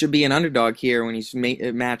 He should be an underdog here when he's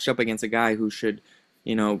matched up against a guy who should,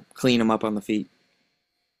 clean him up on the feet.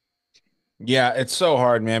 Yeah, it's so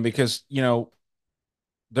hard, man, because,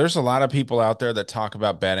 there's a lot of people out there that talk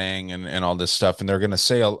about betting and all this stuff, and they're going to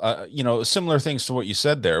say, similar things to what you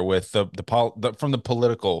said there with from the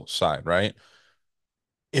political side, right?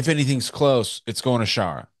 If anything's close, it's going to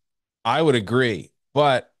Shara. I would agree.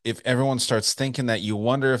 But if everyone starts thinking that, you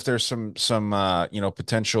wonder if there's some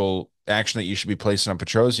potential action that you should be placing on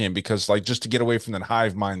Petrosyan, because like just to get away from that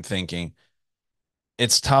hive mind thinking,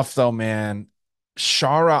 it's tough though, man.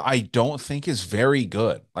 Shara, I don't think is very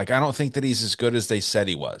good. Like I don't think that he's as good as they said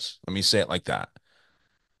he was. Let me say it like that.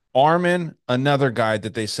 Armin, another guy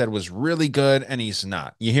that they said was really good, and he's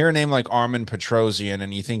not. You hear a name like Armin Petrosyan,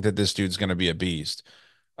 and you think that this dude's going to be a beast.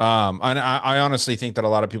 And I honestly think that a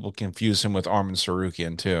lot of people confuse him with Armin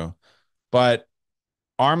Sarukian too. But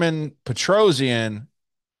Armin Petrosyan,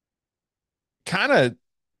 kind of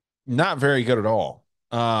not very good at all.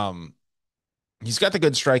 He's got the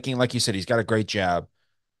good striking, like you said. He's got a great jab.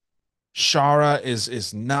 Shara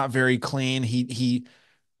is not very clean. He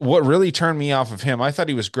what really turned me off of him, I thought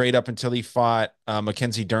he was great up until he fought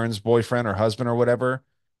Mackenzie Dern's boyfriend or husband or whatever.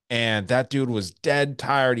 And that dude was dead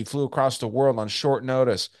tired. He flew across the world on short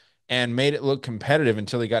notice and made it look competitive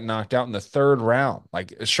until he got knocked out in the third round.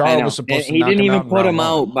 Like I Shara was know. And supposed to he knock didn't him even out in put round him one,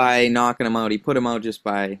 out by knocking him out. He put him out just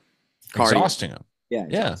by cardio. exhausting him. Yeah,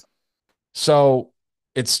 Yeah. exhausting. So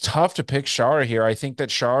it's tough to pick Shara here. I think that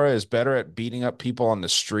Shara is better at beating up people on the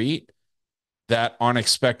street that aren't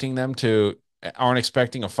expecting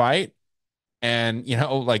a fight. And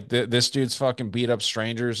like this dude's fucking beat up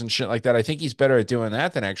strangers and shit like that. I think he's better at doing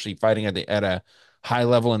that than actually fighting at a high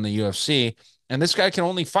level in the UFC. And this guy can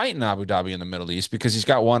only fight in Abu Dhabi in the Middle East because he's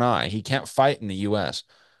got one eye. He can't fight in the US.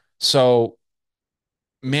 So,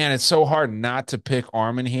 man, it's so hard not to pick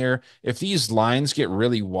Armin here. If these lines get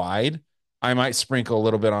really wide, I might sprinkle a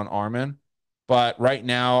little bit on Armin. But right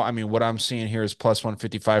now, I mean, what I'm seeing here is plus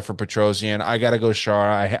 155 for Petrosyan. I got to go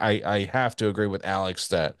Shara. I have to agree with Alex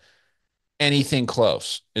that anything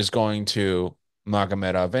close is going to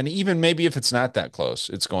Magomedov. And even maybe if it's not that close,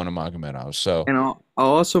 it's going to Magomedov. So And I'll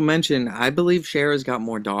also mention, I believe Shara's got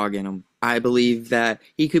more dog in him. I believe that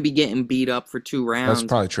he could be getting beat up for two that's rounds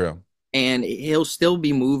probably true. and he'll still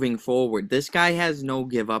be moving forward. This guy has no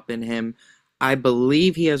give up in him. I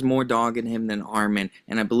believe he has more dog in him than Armin.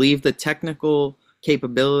 And I believe the technical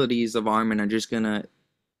capabilities of Armin are just going to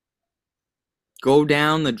go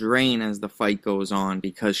down the drain as the fight goes on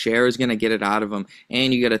because Shara's going to get it out of him.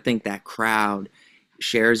 And you got to think that crowd.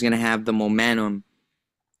 Shara's going to have the momentum.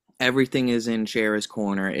 Everything is in Shara's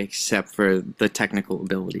corner except for the technical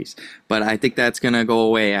abilities. But I think that's going to go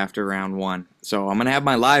away after round one. So I'm going to have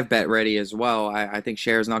my live bet ready as well. I think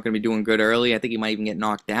Shara's not going to be doing good early. I think he might even get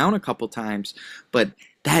knocked down a couple times. But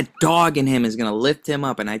that dog in him is going to lift him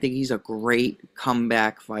up. And I think he's a great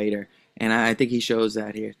comeback fighter. And I think he shows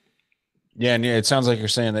that here. Yeah, and it sounds like you're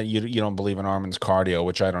saying that you don't believe in Armin's cardio,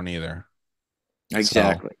 which I don't either. So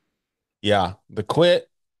Exactly. yeah, the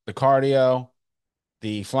cardio.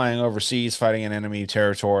 the flying overseas, fighting in enemy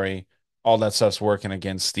territory, all that stuff's working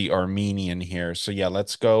against the Armenian here. So yeah,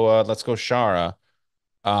 let's go Shara.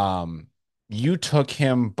 Um, you took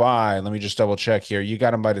him by, let me just double check here. You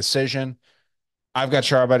got him by decision. I've got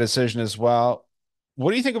Shara by decision as well.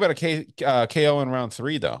 What do you think about a KO in round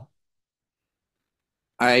three, though,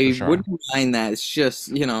 for I Shara? wouldn't mind that. It's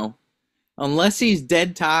just, unless he's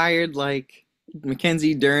dead tired like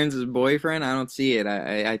Mackenzie Dern's boyfriend, I don't see it.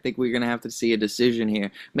 I think we're gonna have to see a decision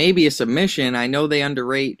here. Maybe a submission. I know they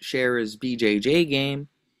underrate Shara's BJJ game.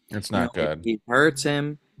 It's not good. He hurts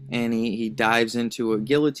him and he dives into a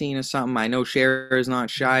guillotine or something. I know Shara is not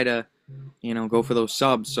shy to, go for those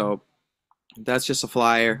subs. So that's just a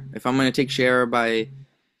flyer. If I'm gonna take Shara by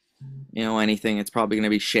anything, it's probably gonna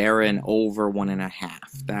be Shara and over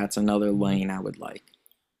 1.5. That's another lane I would like.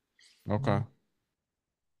 Okay.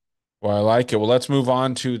 Well, I like it. Well, let's move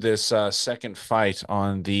on to this second fight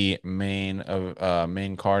on the main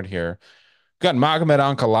card here. Got Magomed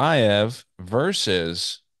Ankalaev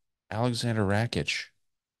versus Alexander Rakic,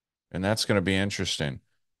 and that's going to be interesting.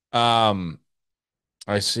 Um,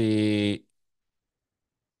 I see,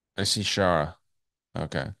 I see Shara.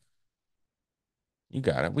 Okay, you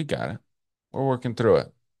got it. We got it. We're working through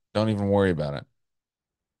it. Don't even worry about it.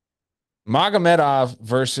 Magomedov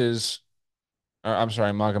versus, or I'm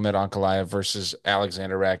sorry, Magomed Ankalaev versus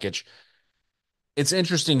Alexander Rakic. It's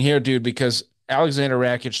interesting here, dude, because Alexander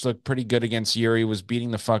Rakic looked pretty good against Yuri, was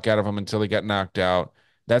beating the fuck out of him until he got knocked out.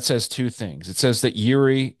 That says two things. It says that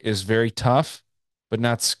Yuri is very tough, but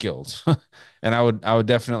not skilled. And I would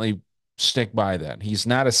definitely stick by that. He's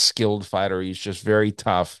not a skilled fighter. He's just very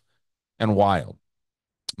tough and wild.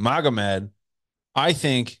 Magomed, I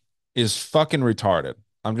think, is fucking retarded.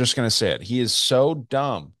 I'm just gonna say it. He is so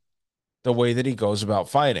dumb the way that he goes about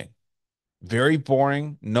fighting. Very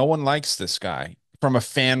boring. No one likes this guy from a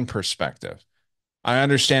fan perspective. I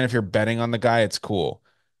understand if you're betting on the guy, it's cool.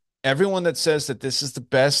 Everyone that says that this is the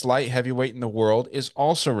best light heavyweight in the world is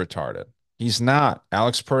also retarded. He's not.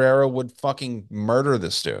 Alex Pereira would fucking murder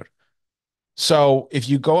this dude. So if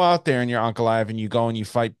you go out there and you're Ankalaev and you go and you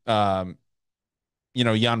fight, Jan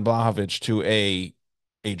Blachowicz to a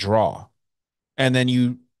draw, and then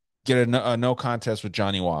you get a no contest with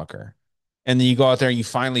Johnny Walker, and then you go out there and you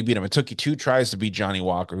finally beat him. It took you two tries to beat Johnny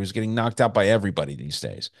Walker, who's getting knocked out by everybody these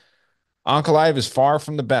days. Ankalaev is far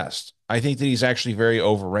from the best. I think that he's actually very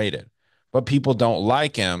overrated, but people don't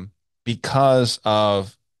like him because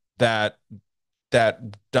of that that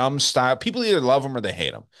dumb style. People either love him or they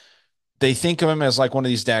hate him. They think of him as like one of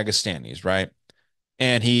these Dagestanis, right?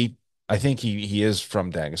 And I think he is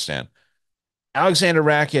from Dagestan. Alexander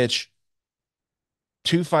Rakic,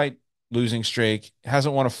 two fight losing streak,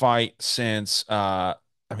 hasn't won a fight since I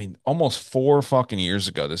mean almost 4 fucking years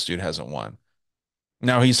ago. This dude hasn't won.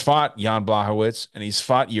 Now he's fought Jan Blachowicz and he's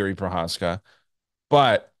fought Yuri Prohaska,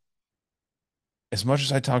 but as much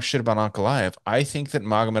as I talk shit about Ankalaev, I think that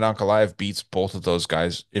Magomed Ankalaev beats both of those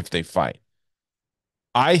guys if they fight.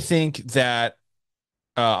 I think that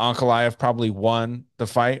Ankalaev probably won the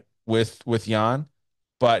fight with Jan,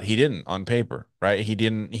 but he didn't on paper, right? He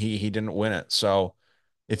didn't win it. So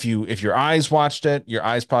if your eyes watched it, your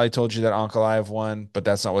eyes probably told you that Ankalaev won, but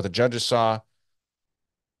that's not what the judges saw.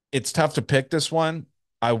 It's tough to pick this one.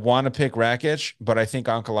 I want to pick Rakic, but I think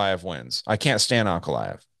Ankalaev wins. I can't stand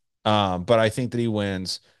Ankalaev, but I think that he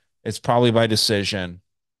wins. It's probably by decision.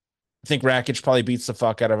 I think Rakic probably beats the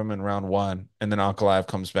fuck out of him in round one, and then Ankalaev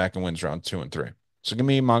comes back and wins round two and three. So give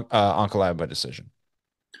me Ankalaev by decision.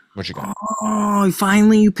 What you got? Oh,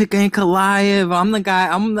 finally you pick Ankalaev. I'm the guy.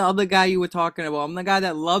 I'm the other guy you were talking about. I'm the guy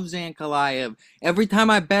that loves Ankalaev. Every time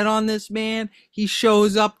I bet on this man, he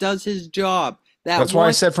shows up, does his job. That That's why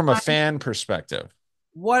I one said from a time, fan perspective.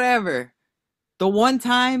 whatever. The one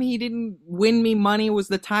time he didn't win me money was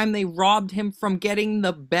the time they robbed him from getting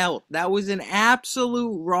the belt. That was an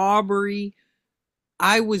absolute robbery.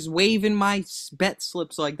 I was waving my bet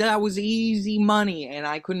slips like that was easy money, and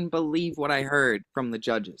I couldn't believe what I heard from the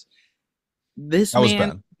judges. This That was man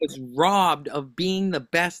bad. was robbed of being the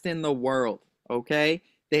best in the world, okay?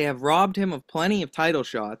 They have robbed him of plenty of title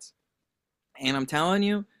shots, and I'm telling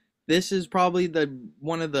you, this is probably the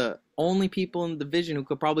one of the only people in the division who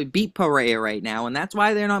could probably beat Pereira right now, and that's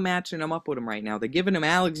why they're not matching him up with him right now. They're giving him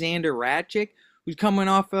Alexander Rakic, who's coming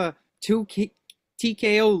off two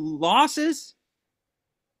TKO losses.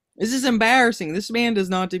 This is embarrassing. This man does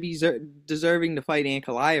not to be deserving to fight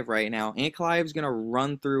Ankalaev right now. Ankalaev's going to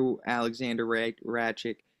run through Alexander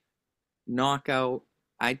Rakic, knockout.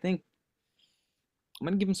 I think I'm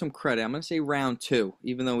going to give him some credit. I'm going to say round two,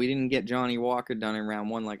 even though we didn't get Johnny Walker done in round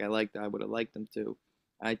one like I would have liked him to.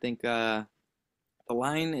 I think the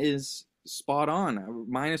line is spot on.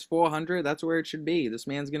 Minus 400, that's where it should be. This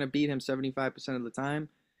man's going to beat him 75% of the time.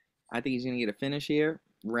 I think he's going to get a finish here.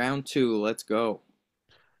 Round two, let's go.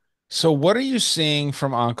 So what are you seeing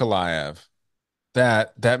from Ankalaev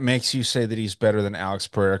that makes you say that he's better than Alex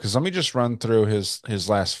Pereira? Because let me just run through his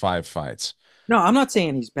last five fights. No, I'm not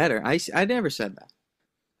saying he's better. I never said that.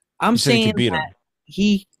 I'm You said he saying could beat that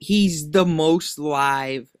him. he's the most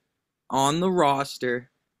live on the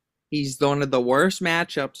roster. He's one of the worst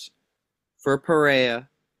matchups for Pereira,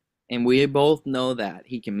 and we both know that.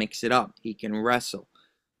 He can mix it up. He can wrestle.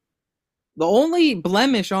 The only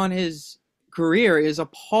blemish on his career is a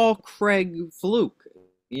Paul Craig fluke,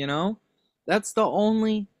 you know? That's the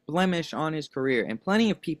only blemish on his career, and plenty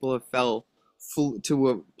of people have fell to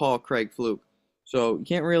a Paul Craig fluke. So you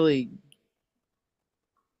can't really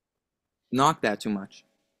knock that too much.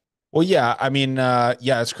 Well, yeah, I mean,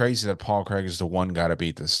 yeah, it's crazy that Paul Craig is the one guy to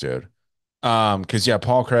beat this dude. Because yeah,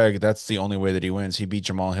 Paul Craig, that's the only way that he wins. He beat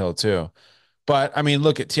Jamal Hill too. But I mean,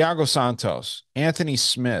 look at Thiago Santos. Anthony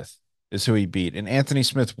Smith is who he beat, and Anthony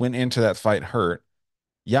Smith went into that fight hurt.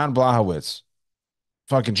 Jan Blachowicz,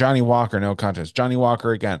 fucking Johnny Walker, no contest. Johnny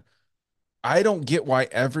Walker again. I don't get why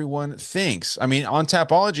everyone thinks. I mean, on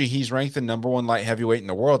Tapology, he's ranked the number one light heavyweight in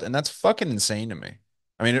the world, and that's fucking insane to me.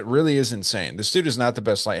 I mean, it really is insane. This dude is not the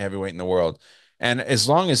best light heavyweight in the world. And as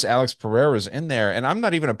long as Alex Pereira's in there, and I'm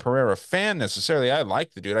not even a Pereira fan necessarily. I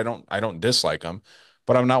like the dude. I don't dislike him,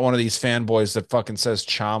 but I'm not one of these fanboys that fucking says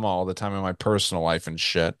Chama all the time in my personal life and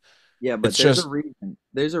shit. Yeah, but It's there's a just reason.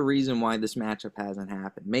 There's a reason why this matchup hasn't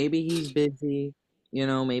happened. Maybe he's busy,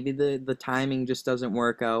 maybe the timing just doesn't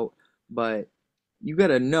work out, but you got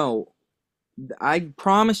to know, I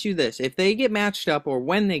promise you this, if they get matched up or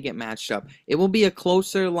when they get matched up, it will be a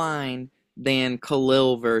closer line than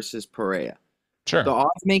Khalil versus Pereira. The sure.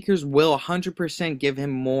 odds makers will 100% give him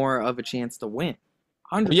more of a chance to win.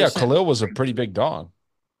 Well, yeah, 100%. Khalil was a pretty big dog.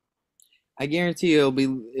 I guarantee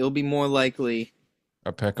you it'll be more likely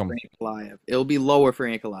I pick for him. Ankalaev. It'll be lower for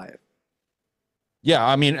Ankalaev. Yeah,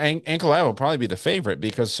 I mean, Ankalaev will probably be the favorite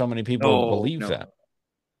because so many people No, believe no. that.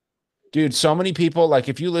 Dude, so many people, like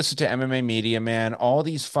if you listen to MMA media, man, all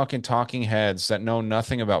these fucking talking heads that know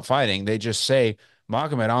nothing about fighting, they just say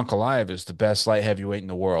Magomed Ankalaev is the best light heavyweight in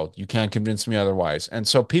the world. You can't convince me otherwise. And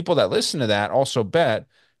so people that listen to that also bet,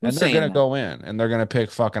 Who's and they're saying gonna that? go in and they're gonna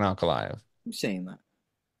pick fucking Ankalaev. Who's saying that?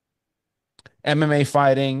 MMA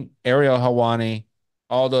fighting, Ariel Helwani,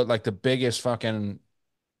 all the like the biggest fucking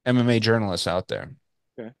MMA journalists out there.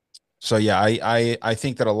 Okay. So yeah, I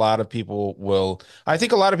think that a lot of people will. I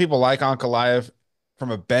think a lot of people like Ankalaev from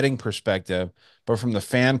a betting perspective, but from the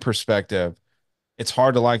fan perspective, it's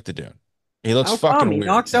hard to like the dude. He looks How come? fucking He weird.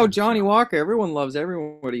 knocks out Johnny Walker. Everyone loves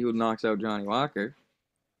everybody who knocks out Johnny Walker.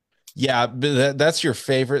 Yeah, but that's your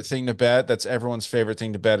favorite thing to bet. That's everyone's favorite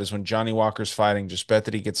thing to bet is when Johnny Walker's fighting, just bet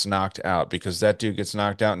that he gets knocked out because that dude gets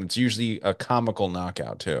knocked out, and it's usually a comical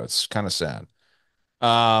knockout too. It's kind of sad.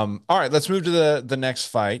 All right, let's move to the next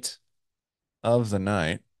fight of the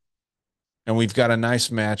night. And we've got a nice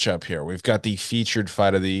matchup here. We've got the featured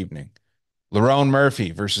fight of the evening. Lerone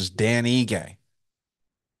Murphy versus Dan Ige.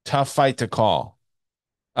 Tough fight to call.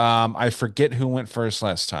 I forget who went first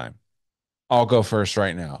last time. I'll go first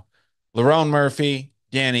right now. Lerone Murphy,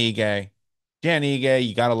 Dan Ige. Dan Ige,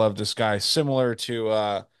 you gotta love this guy. Similar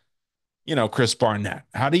to Chris Barnett.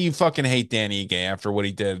 How do you fucking hate Dan Ige after what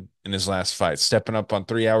he did in his last fight? Stepping up on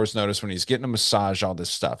 3 hours notice when he's getting a massage, all this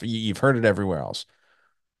stuff. You've heard it everywhere else.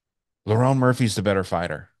 Lerone Murphy's the better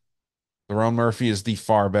fighter. Lerone Murphy is the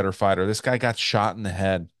far better fighter. This guy got shot in the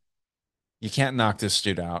head. You can't knock this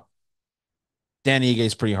dude out. Dan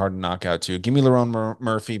Ige pretty hard to knock out too. Give me Lerone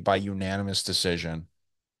Murphy by unanimous decision,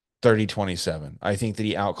 30-27. I think that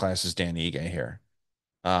he outclasses Dan Ige here.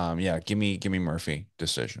 Yeah, give me Murphy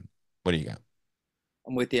decision. What do you got?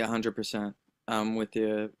 I'm with you 100%. I'm with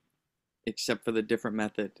you, except for the different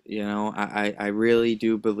method. I really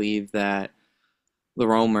do believe that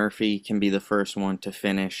Lerone Murphy can be the first one to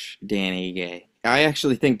finish Dan Ige. I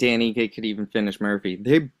actually think Dan Ige could even finish Murphy.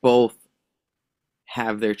 They both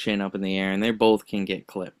have their chin up in the air, and they both can get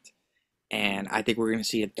clipped. And I think we're going to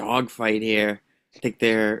see a dogfight here. I think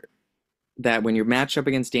that when you're matched up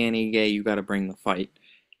against Dan Ige, you got to bring the fight.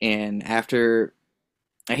 And after,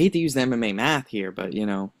 I hate to use the MMA math here, but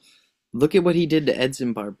look at what he did to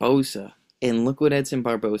Edson Barboza, and look what Edson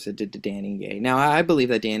Barboza did to Dan Ige. Now, I believe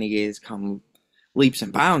that Dan Ige has come leaps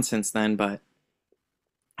and bounds since then, but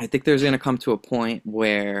I think there's going to come to a point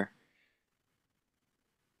where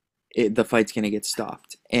the fight's going to get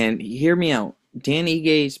stopped. And hear me out. Dan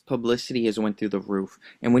Ige's publicity has went through the roof.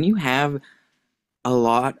 And when you have a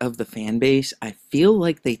lot of the fan base, I feel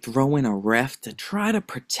like they throw in a ref to try to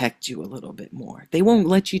protect you a little bit more. They won't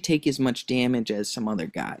let you take as much damage as some other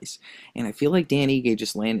guys. And I feel like Dan Ige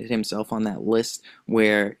just landed himself on that list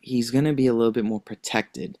where he's going to be a little bit more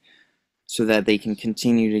protected so that they can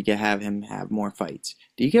continue to have him have more fights.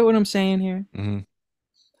 Do you get what I'm saying here? Hmm.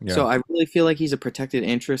 Yeah. So I really feel like he's a protected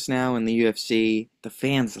interest now in the UFC. The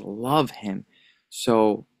fans love him.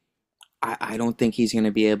 So I don't think he's going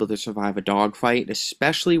to be able to survive a dogfight,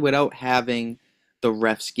 especially without having the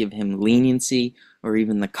refs give him leniency or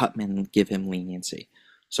even the cutmen give him leniency.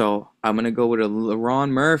 So I'm going to go with a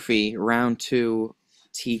Lerone Murphy round two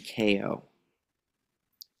TKO.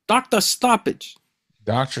 Doctor stoppage.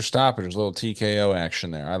 Doctor Stoppage, a little TKO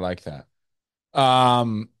action there. I like that.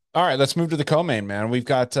 All right, let's move to the co-main, man. We've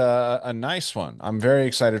got a nice one. I'm very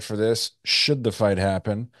excited for this. Should the fight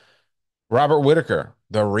happen, Robert Whittaker,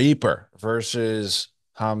 the Reaper, versus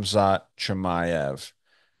Khamzat Chimaev.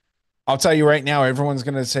 I'll tell you right now, everyone's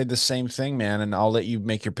going to say the same thing, man, and I'll let you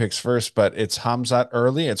make your picks first, but it's Khamzat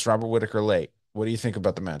early, it's Robert Whittaker late. What do you think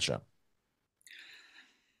about the matchup?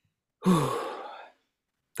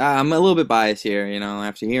 I'm a little bit biased here,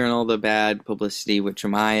 after hearing all the bad publicity with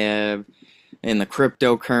Chimaev and the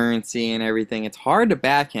cryptocurrency and everything. It's hard to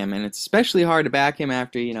back him, and it's especially hard to back him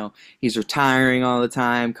after, he's retiring all the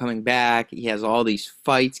time, coming back. He has all these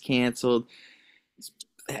fights canceled. He's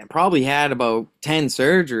probably had about 10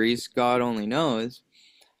 surgeries, God only knows.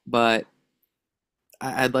 But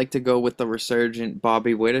I'd like to go with the resurgent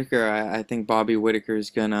Bobby Whittaker. I think Bobby Whittaker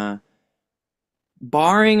is gonna,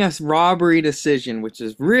 barring a robbery decision, which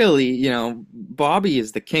is really, Bobby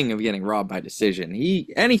is the king of getting robbed by decision.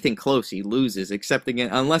 He anything close he loses, except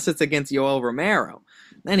unless it's against Yoel Romero,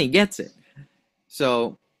 then he gets it.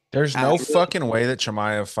 So, There's I no really, fucking way that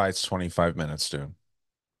Chimaev fights 25 minutes, dude.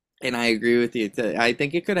 and I agree with you. I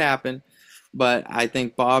think it could happen, but I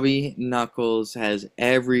think Bobby Knuckles has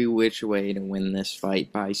every which way to win this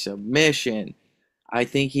fight by submission. I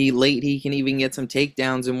think he can even get some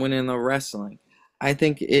takedowns and win in the wrestling. I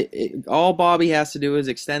think all Bobby has to do is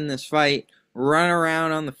extend this fight, run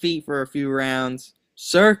around on the feet for a few rounds,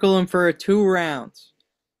 circle him for 2 rounds.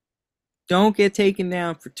 Don't get taken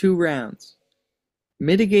down for 2 rounds.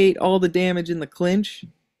 Mitigate all the damage in the clinch,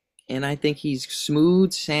 and I think he's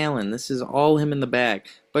smooth sailing. This is all him in the bag.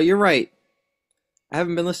 But you're right. I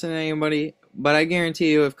haven't been listening to anybody, but I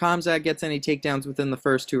guarantee you, if Khamzat gets any takedowns within the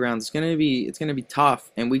first 2 rounds, it's gonna be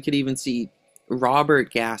tough, and we could even see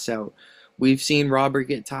Robert gas out. We've seen Robert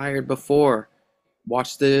get tired before.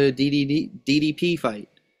 Watch the DDP fight.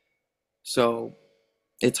 So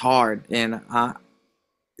it's hard, and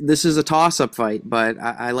this is a toss-up fight, but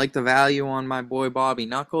I like the value on my boy Bobby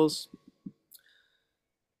Knuckles.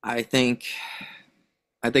 I think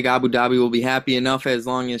I think Abu Dhabi will be happy enough as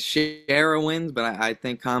long as Shara wins, but I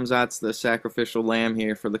think Khamzat's the sacrificial lamb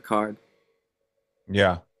here for the card.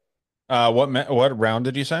 Yeah. What round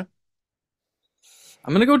did you say?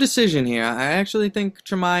 I'm gonna go decision here. I actually think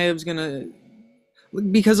Chimaev's gonna,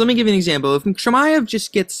 because let me give you an example. If Chimaev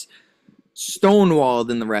just gets stonewalled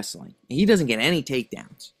in the wrestling, he doesn't get any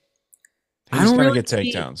takedowns. I He's don't gonna really get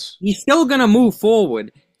see. takedowns. He's still gonna move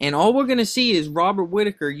forward, and all we're gonna see is Robert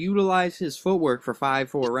Whittaker utilize his footwork for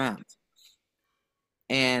 4 rounds.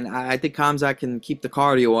 And I think Khamzat can keep the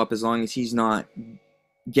cardio up as long as he's not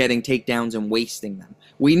getting takedowns and wasting them.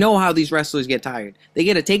 We know how these wrestlers get tired. They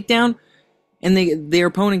get a takedown, and their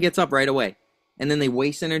opponent gets up right away, and then they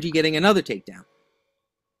waste energy getting another takedown.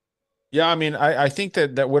 Yeah, I mean, I think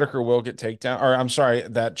that Whitaker will get takedown, or I'm sorry,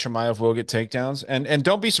 that Chimaev will get takedowns, and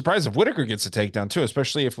don't be surprised if Whitaker gets a takedown too,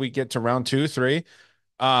 especially if we get to round two, three.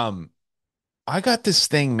 Um, I got this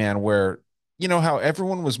thing, man, where you know how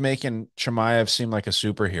everyone was making Chimaev seem like a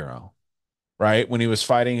superhero, right? When he was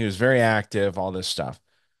fighting, he was very active, all this stuff.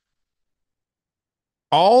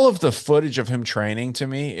 All of the footage of him training to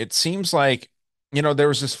me, it seems like, there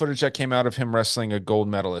was this footage that came out of him wrestling a gold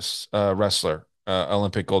medalist, wrestler,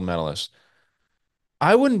 Olympic gold medalist.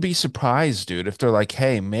 I wouldn't be surprised, dude, if they're like,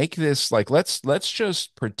 "Hey, make this like let's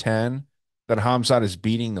just pretend that Hamzat is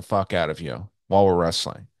beating the fuck out of you while we're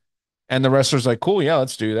wrestling." And the wrestler's like, "Cool, yeah,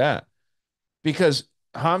 let's do that." Because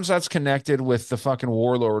Hamzat's connected with the fucking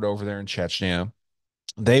warlord over there in Chechnya.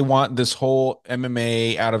 They want this whole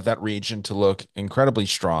MMA out of that region to look incredibly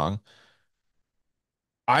strong.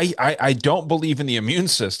 I don't believe in the immune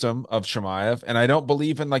system of Chimaev, and I don't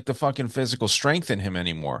believe in like the fucking physical strength in him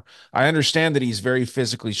anymore. I understand that he's very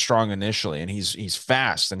physically strong initially, and he's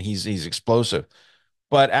fast and he's explosive.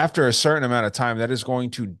 But after a certain amount of time, that is going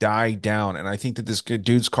to die down. And I think that this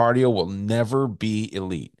dude's cardio will never be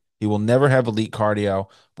elite. He will never have elite cardio.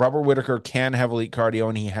 Robert Whittaker can have elite cardio,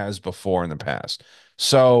 and he has before in the past.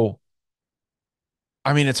 So,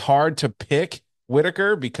 I mean, it's hard to pick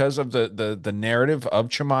Whittaker because of the narrative of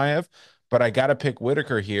Chimaev, but I got to pick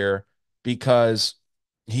Whittaker here because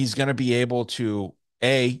he's going to be able to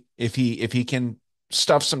if he can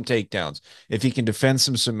stuff some takedowns, if he can defend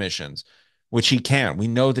some submissions, which he can. We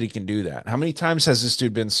know that he can do that. How many times has this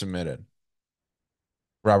dude been submitted?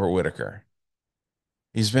 Robert Whittaker.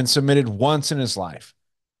 He's been submitted once in his life.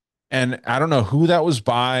 And I don't know who that was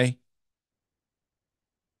by.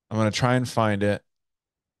 I'm going to try and find it.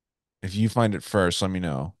 If you find it first, let me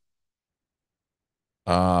know.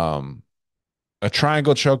 Um, a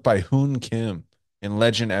triangle choke by Hoon Kim in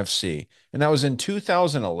Legend FC. And that was in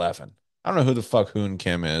 2011. I don't know who the fuck Hoon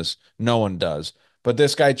Kim is. No one does. But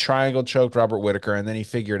this guy triangle choked Robert Whittaker, and then he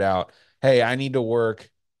figured out, hey, I need to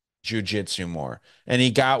work jujitsu more. And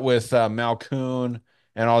he got with Malkoon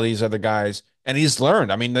and all these other guys, and he's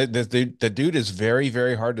learned. I mean, the dude is very,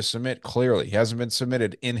 very hard to submit, clearly. He hasn't been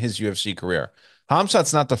submitted in his UFC career.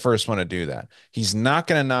 Hamzat's not the first one to do that. He's not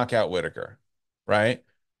going to knock out Whittaker, right?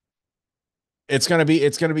 It's gonna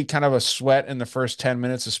be kind of a sweat in the first 10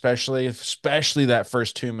 minutes, especially that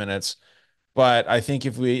first 2 minutes. But I think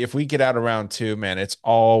if we get out of round two, man, it's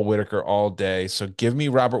all Whittaker all day. So give me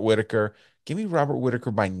Robert Whittaker. Give me Robert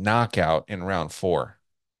Whittaker by knockout in round four.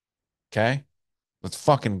 Okay? Let's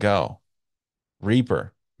fucking go.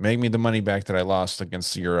 Reaper. Make me the money back that I lost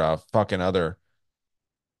against your fucking other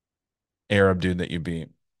Arab dude that you beat.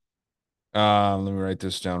 Let me write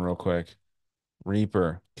this down real quick.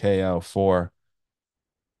 Reaper KO 4.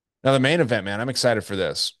 Now the main event, man, I'm excited for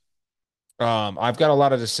this. I've got a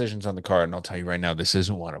lot of decisions on the card, and I'll tell you right now, this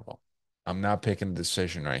isn't one of them. I'm not picking a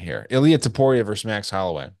decision right here. Ilia Topuria versus Max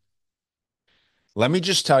Holloway. Let me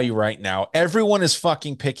just tell you right now, everyone is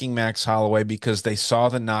fucking picking Max Holloway because they saw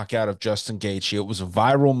the knockout of Justin Gaethje. It was a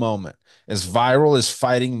viral moment, as viral as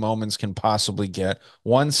fighting moments can possibly get.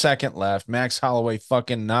 1 second left. Max Holloway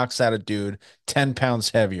fucking knocks out a dude 10 pounds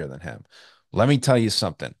heavier than him. Let me tell you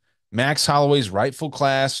something. Max Holloway's rightful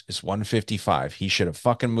class is 155. He should have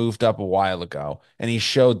fucking moved up a while ago, and he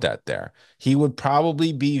showed that there. He would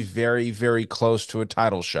probably be very, very close to a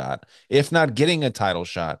title shot, if not getting a title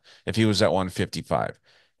shot if he was at 155.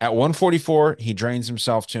 At 144, he drains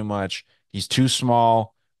himself too much. He's too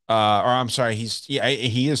small. Or I'm sorry,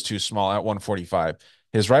 he is too small at 145.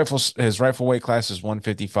 His rightful weight class is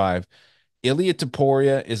 155. Ilia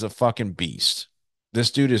Topuria is a fucking beast. This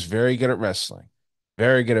dude is very good at wrestling,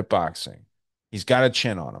 very good at boxing. He's got a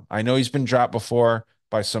chin on him. I know he's been dropped before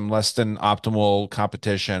by some less than optimal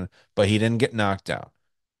competition, but he didn't get knocked out.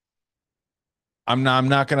 I'm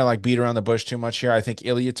not gonna like beat around the bush too much here. I think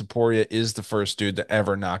Ilia Topuria is the first dude to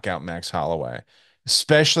ever knock out Max Holloway,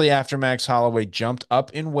 especially after Max Holloway jumped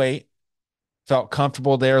up in weight, felt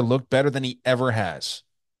comfortable there, looked better than he ever has.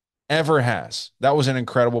 Ever has. That was an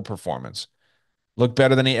incredible performance. Looked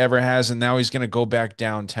better than he ever has, and now he's gonna go back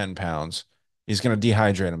down 10 pounds. He's gonna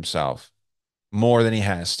dehydrate himself more than he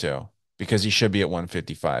has to because he should be at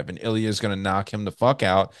 155. And Ilya is gonna knock him the fuck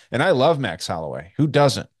out. And I love Max Holloway. Who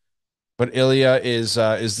doesn't? But Ilya is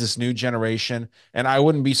this new generation, and I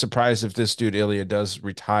wouldn't be surprised if this dude Ilya does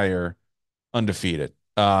retire undefeated.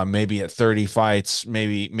 Maybe at 30 fights,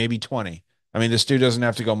 maybe 20. I mean, this dude doesn't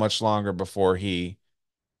have to go much longer before he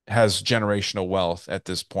has generational wealth at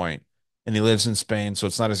this point. And he lives in Spain, so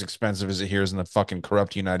it's not as expensive as it here is in the fucking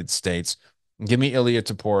corrupt United States. Give me Ilia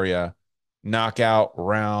Topuria, knockout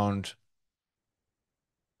round.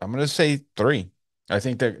 I'm gonna say three. I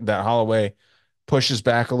think that Holloway pushes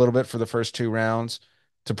back a little bit for the first two rounds.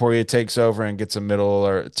 Topuria takes over and gets a middle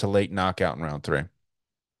or to late knockout in round three.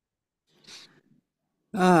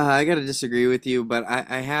 I gotta disagree with you, but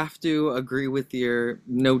I have to agree with your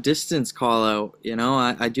no distance call out.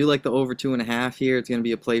 I do like the over 2.5 here. It's gonna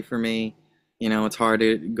be a play for me. It's hard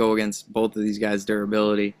to go against both of these guys'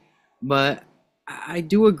 durability. But I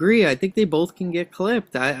do agree. I think they both can get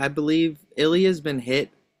clipped. I believe Ilya's been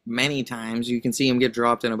hit many times. You can see him get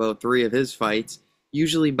dropped in about three of his fights,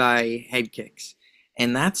 usually by head kicks.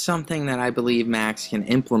 And that's something that I believe Max can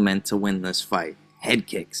implement to win this fight. Head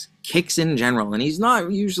kicks, kicks in general. And he's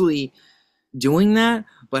not usually doing that,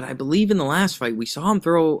 but I believe in the last fight, we saw him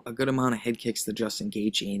throw a good amount of head kicks to Justin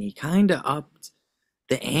Gaethje, and he kind of upped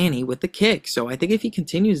the ante with the kick. So I think if he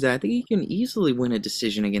continues that, I think he can easily win a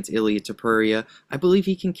decision against Ilia Topuria. I believe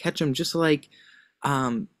he can catch him just like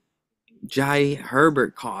Jai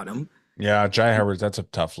Herbert caught him. Yeah, Jai Howard, that's a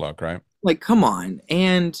tough look, right? Like, come on.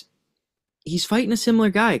 And he's fighting a similar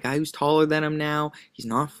guy, a guy who's taller than him now. He's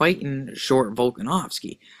not fighting short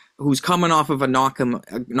Volkanovski. who's coming off of a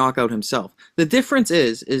knockout himself. The difference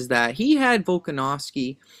is that he had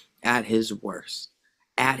Volkanovski at his worst,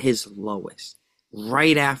 at his lowest,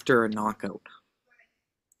 right after a knockout.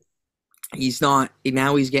 He's not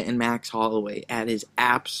now. He's getting Max Holloway at his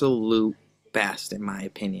absolute best, in my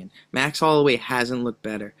opinion. Max Holloway hasn't looked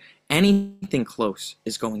better. Anything close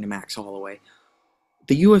is going to Max Holloway.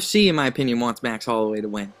 The UFC, in my opinion, wants Max Holloway to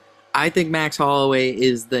win. I think Max Holloway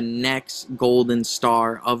is the next golden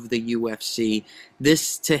star of the UFC.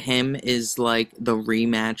 This to him is like the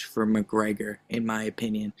rematch for McGregor, in my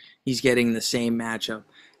opinion. He's getting the same matchup.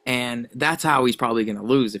 And that's how he's probably going to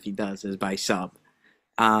lose if he does, is by sub.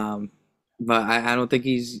 Um, but I don't think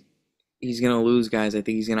he's going to lose, guys. I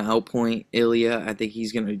think he's going to outpoint Ilia. I think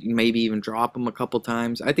he's going to maybe even drop him a couple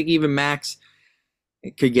times. I think even Max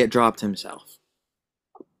could get dropped himself.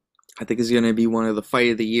 I think he's going to be one of the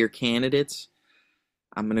fight of the year candidates.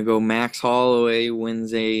 I'm going to go Max Holloway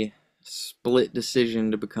wins a split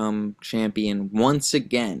decision to become champion once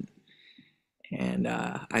again. And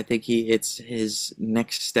I think it's his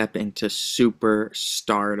next step into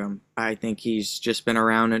superstardom. I think he's just been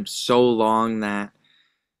around it so long that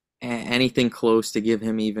anything close to give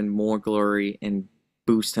him even more glory and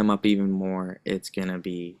boost him up even more, it's gonna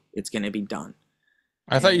be done.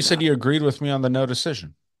 I thought you And said you agreed with me on the no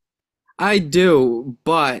decision. I do,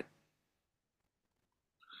 but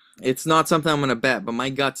it's not something I'm gonna bet. But my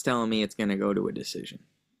gut's telling me it's gonna go to a decision.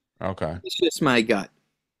 Okay. It's just my gut.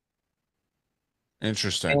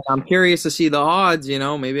 Interesting. And I'm curious to see the odds.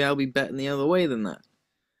 Maybe I'll be betting the other way than that.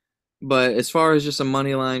 But as far as just a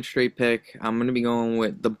money line straight pick, I'm going to be going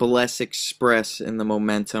with the Bless Express in the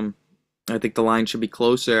momentum. I think the line should be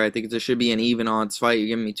closer. I think there should be an even odds fight. You're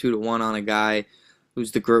giving me 2-1 on a guy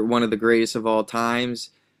who's one of the greatest of all times,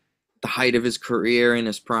 the height of his career in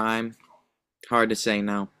his prime. Hard to say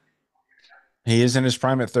no. He is in his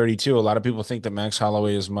prime at 32. A lot of people think that Max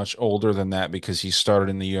Holloway is much older than that because he started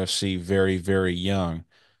in the UFC very, very young.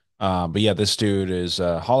 But yeah, this dude is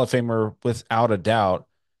a Hall of Famer without a doubt.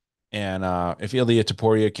 And if Ilia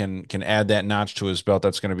Topuria can add that notch to his belt,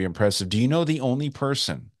 that's going to be impressive. Do you know the only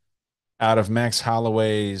person out of Max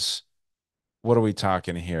Holloway's, what are we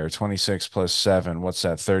talking here? 26 plus 7. What's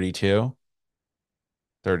that? 32?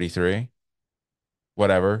 33?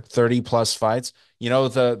 Whatever. 30 plus fights. You know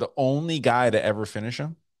the only guy to ever finish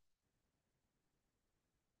him?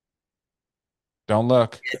 Don't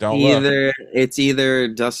look. Don't look. It's either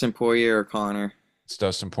Dustin Poirier or Connor. It's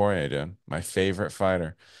Dustin Poirier, dude. My favorite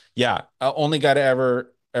fighter. Yeah, only guy to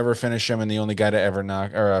ever finish him, and the only guy to ever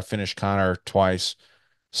knock or finish Connor twice.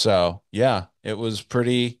 So yeah, it was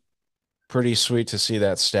pretty sweet to see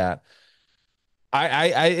that stat.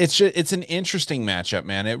 It's an interesting matchup,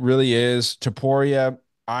 man. It really is. Topuria,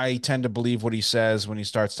 I tend to believe what he says when he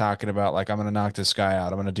starts talking about like I'm gonna knock this guy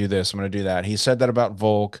out. I'm gonna do this. I'm gonna do that. He said that about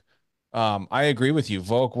Volk. I agree with you.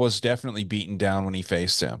 Volk was definitely beaten down when he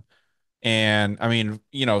faced him. And I mean,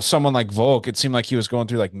 someone like Volk, it seemed like he was going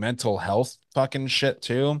through like mental health fucking shit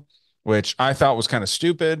too, which I thought was kind of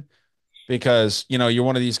stupid because, you're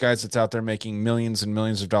one of these guys that's out there making millions and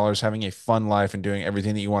millions of dollars, having a fun life and doing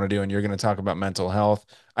everything that you want to do. And you're going to talk about mental health.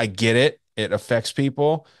 I get it. It affects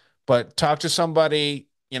people, but talk to somebody,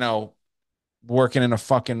 working in a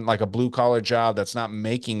fucking like a blue collar job that's not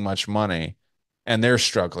making much money and they're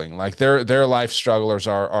struggling. Like their life strugglers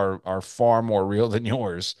are far more real than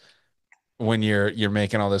yours when you're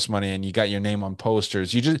making all this money and you got your name on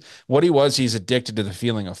posters. You just what he was, he's addicted to the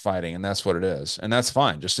feeling of fighting, and that's what it is. And that's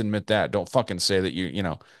fine. Just admit that. Don't fucking say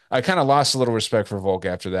that I kind of lost a little respect for Volk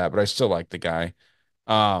after that, but I still like the guy.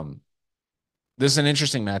 Um, this is an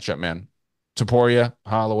interesting matchup, man. Topuria,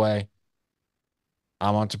 Holloway.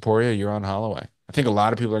 I'm on Topuria, you're on Holloway. I think a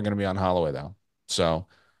lot of people are going to be on Holloway though. So,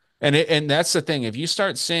 and that's the thing. If you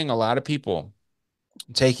start seeing a lot of people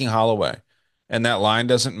taking Holloway and that line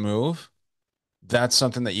doesn't move, that's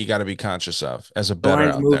something that you got to be conscious of as a The better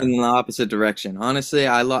line's out moving there. in the opposite direction. Honestly,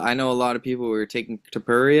 I know a lot of people who are taking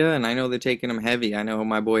Topuria, and I know they're taking him heavy. I know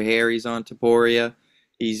my boy Harry's on Topuria.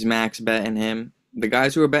 He's max betting him. The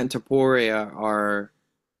guys who are betting Topuria are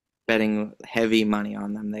betting heavy money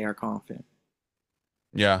on them. They are confident.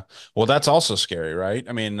 Yeah. Well, that's also scary, right?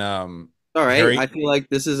 I mean, All right, I Harry, feel like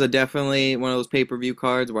this is a definitely one of those pay-per-view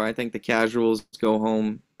cards where I think the casuals go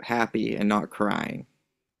home happy and not crying.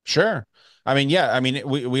 sure. I mean, yeah. I mean,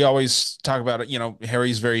 we always talk about it.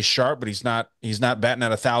 Harry's very sharp, but he's not betting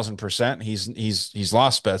at 1,000%. He's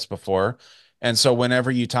lost bets before, and so whenever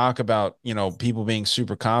you talk about people being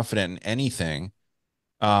super confident in anything,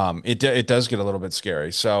 it does get a little bit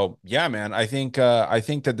scary. So yeah, man, I think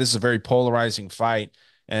that this is a very polarizing fight.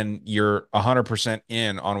 and you're 100%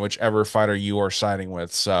 in on whichever fighter you are siding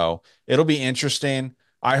with. So it'll be interesting.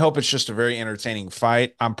 I hope it's just a very entertaining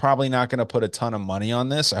fight. I'm probably not going to put a ton of money on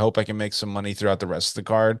this. I hope I can make some money throughout the rest of the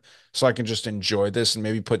card so I can just enjoy this and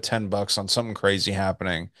maybe put 10 bucks on something crazy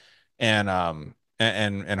happening and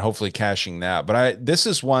hopefully cashing that. But this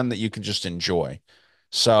is one that you can just enjoy.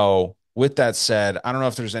 So with that said, I don't know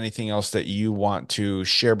if there's anything else that you want to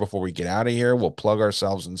share before we get out of here. We'll plug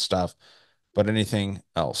ourselves and stuff, but anything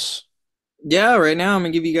else? Yeah, right now I'm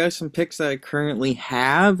gonna give you guys some picks that I currently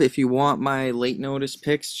have. If you want my late notice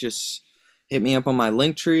picks, just hit me up on my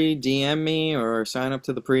link tree, DM me, or sign up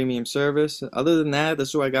to the premium service. Other than that, this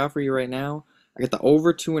is what I got for you right now. I got the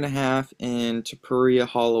over 2.5 in Topuria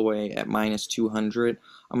Holloway at -200.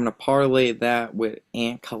 I'm gonna parlay that with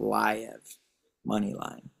Ankalaev money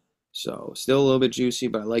line. So still a little bit juicy,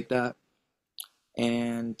 but I like that.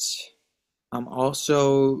 And I'm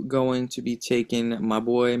also going to be taking my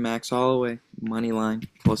boy Max Holloway money line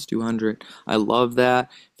 +200. I love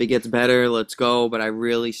that. If it gets better, let's go. But I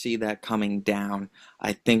really see that coming down.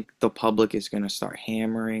 I think the public is going to start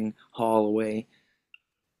hammering Holloway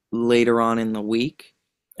later on in the week.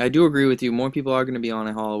 I do agree with you. More people are going to be on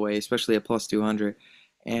a Holloway, especially at +200.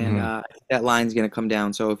 And Hmm. that line's going to come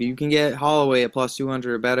down. So if you can get Holloway at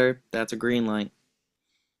 +200 or better, that's a green light.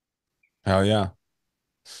 Hell yeah.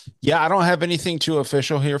 Yeah, I don't have anything too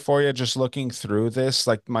official here for you. Just looking through this,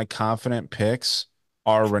 like my confident picks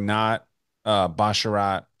are Rinat,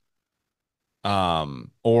 Basharat,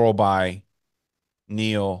 Oralbai,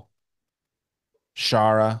 Neal,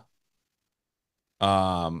 Shara,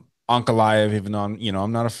 Ankalaev, even though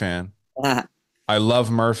I'm not a fan. I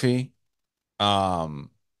love Murphy.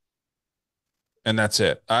 Um, and that's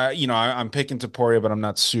it. I'm picking Topuria, but I'm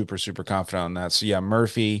not super, super confident on that. So yeah,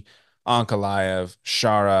 Murphy, Ankalaev,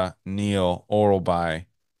 Shara, Neal, Oralbai,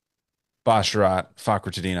 Basharat,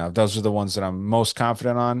 Fahkretdinov. Those are the ones that I'm most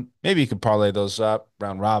confident on. Maybe you could parlay those up,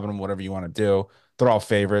 round robin them, whatever you want to do. They're all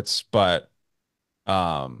favorites, but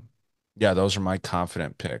um, yeah, those are my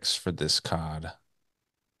confident picks for this COD.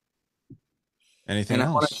 Anything And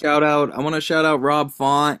else? I want to shout out Rob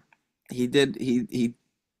Font. He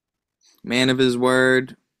man of his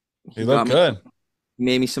word. They He look got me good. he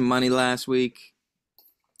made me some money last week.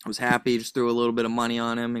 I was happy, just threw a little bit of money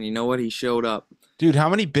on him, and you know what? He showed up. Dude, how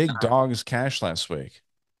many big dogs cashed last week?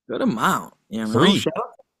 Good amount, you know. Three.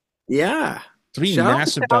 Yeah. Three Shout out to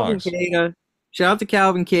massive Calvin dogs. Keita. Shout out to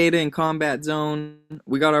Calvin Keita in Combat Zone.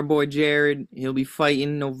 We got our boy Jared. He'll be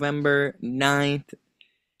fighting November 9th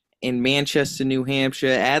in Manchester, New Hampshire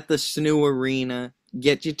at the Snoo Arena.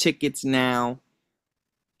 Get your tickets now.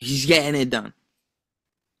 He's getting it done.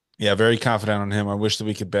 Yeah, very confident on him. I wish that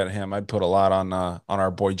we could bet him. I'd put a lot on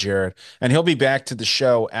our boy Jared. And he'll be back to the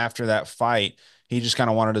show after that fight. He just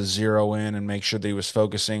kind of wanted to zero in and make sure that he was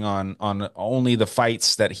focusing on only the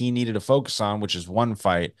fights that he needed to focus on, which is one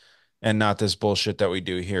fight, and not this bullshit that we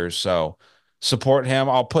do here. So support him.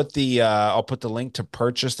 I'll put the link to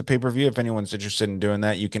purchase the pay-per-view if anyone's interested in doing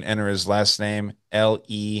that. You can enter his last name,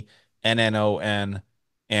 Lennon,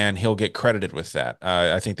 and he'll get credited with that.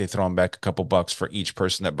 I think they throw him back a couple bucks for each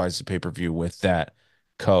person that buys the pay-per-view with that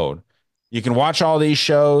code. You can watch all these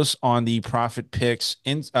shows on the Profit Picks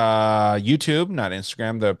in YouTube, not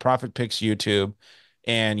Instagram, the Profit Picks YouTube,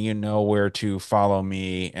 and you know where to follow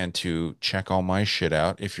me and to check all my shit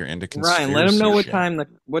out if you're into Ryan, let him conspiracy know shit.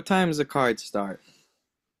 what time's the cards start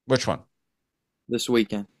Which one? this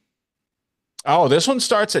weekend. Oh, this one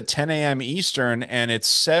starts at 10 a.m. Eastern and it's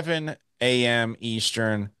 7 a.m.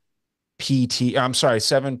 Eastern PT. I'm sorry,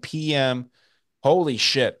 7 p.m. Holy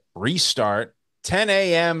shit. Restart 10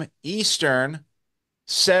 a.m. Eastern,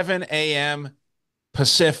 7 a.m.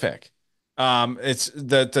 Pacific. It's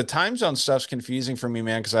the time zone stuff's confusing for me,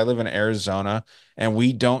 man, because I live in Arizona and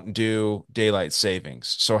we don't do daylight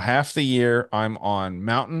savings. So half the year I'm on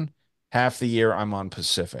Mountain, half the year I'm on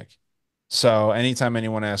Pacific. So anytime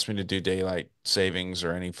anyone asks me to do daylight savings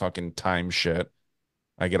or any fucking time shit,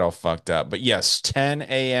 I get all fucked up. But yes, 10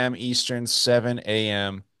 a.m. Eastern, 7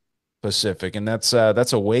 a.m. Pacific, and that's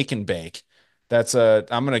a wake and bake.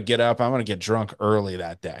 I'm gonna get up. I'm gonna get drunk early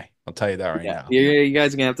that day. I'll tell you that right Yeah, now. you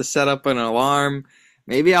guys are gonna have to set up an alarm.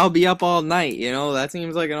 Maybe I'll be up all night. You know, that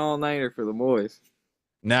seems like an all-nighter for the boys.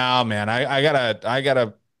 No, man, I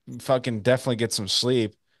gotta fucking definitely get some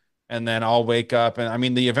sleep, and then I'll wake up. And I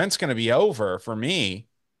mean, the event's gonna be over for me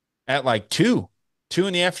at like two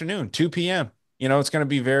in the afternoon, 2 p.m. It's gonna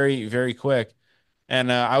be very, very quick.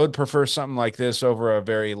 And I would prefer something like this over a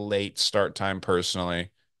very late start time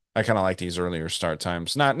personally. I kind of like these earlier start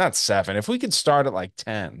times. Not 7. If we could start at like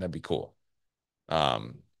 10, that'd be cool.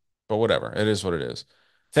 Um, but whatever. It is what it is.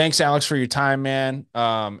 Thanks, Alex, for your time, man.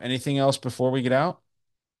 Anything else before we get out?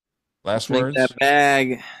 Let's Last make that words?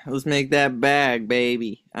 bag. Let's make that bag,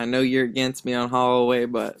 baby. I know you're against me on Holloway,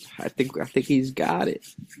 but I think he's got it.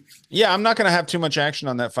 Yeah, I'm not going to have too much action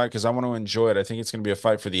on that fight because I want to enjoy it. I think it's going to be a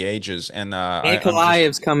fight for the ages, and I'm just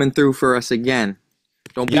Ankalaev's coming through for us again.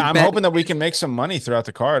 Don't be yeah, I'm betting. hoping that we can make some money throughout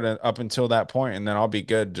the card up until that point, and then I'll be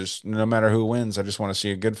good. Just no matter who wins, I just want to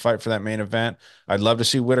see a good fight for that main event. I'd love to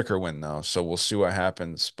see Whittaker win though, so we'll see what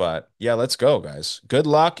happens. But yeah, let's go, guys. Good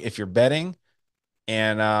luck if you're betting,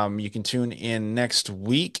 and you can tune in next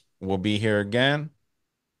week. We'll be here again,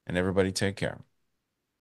 and everybody take care.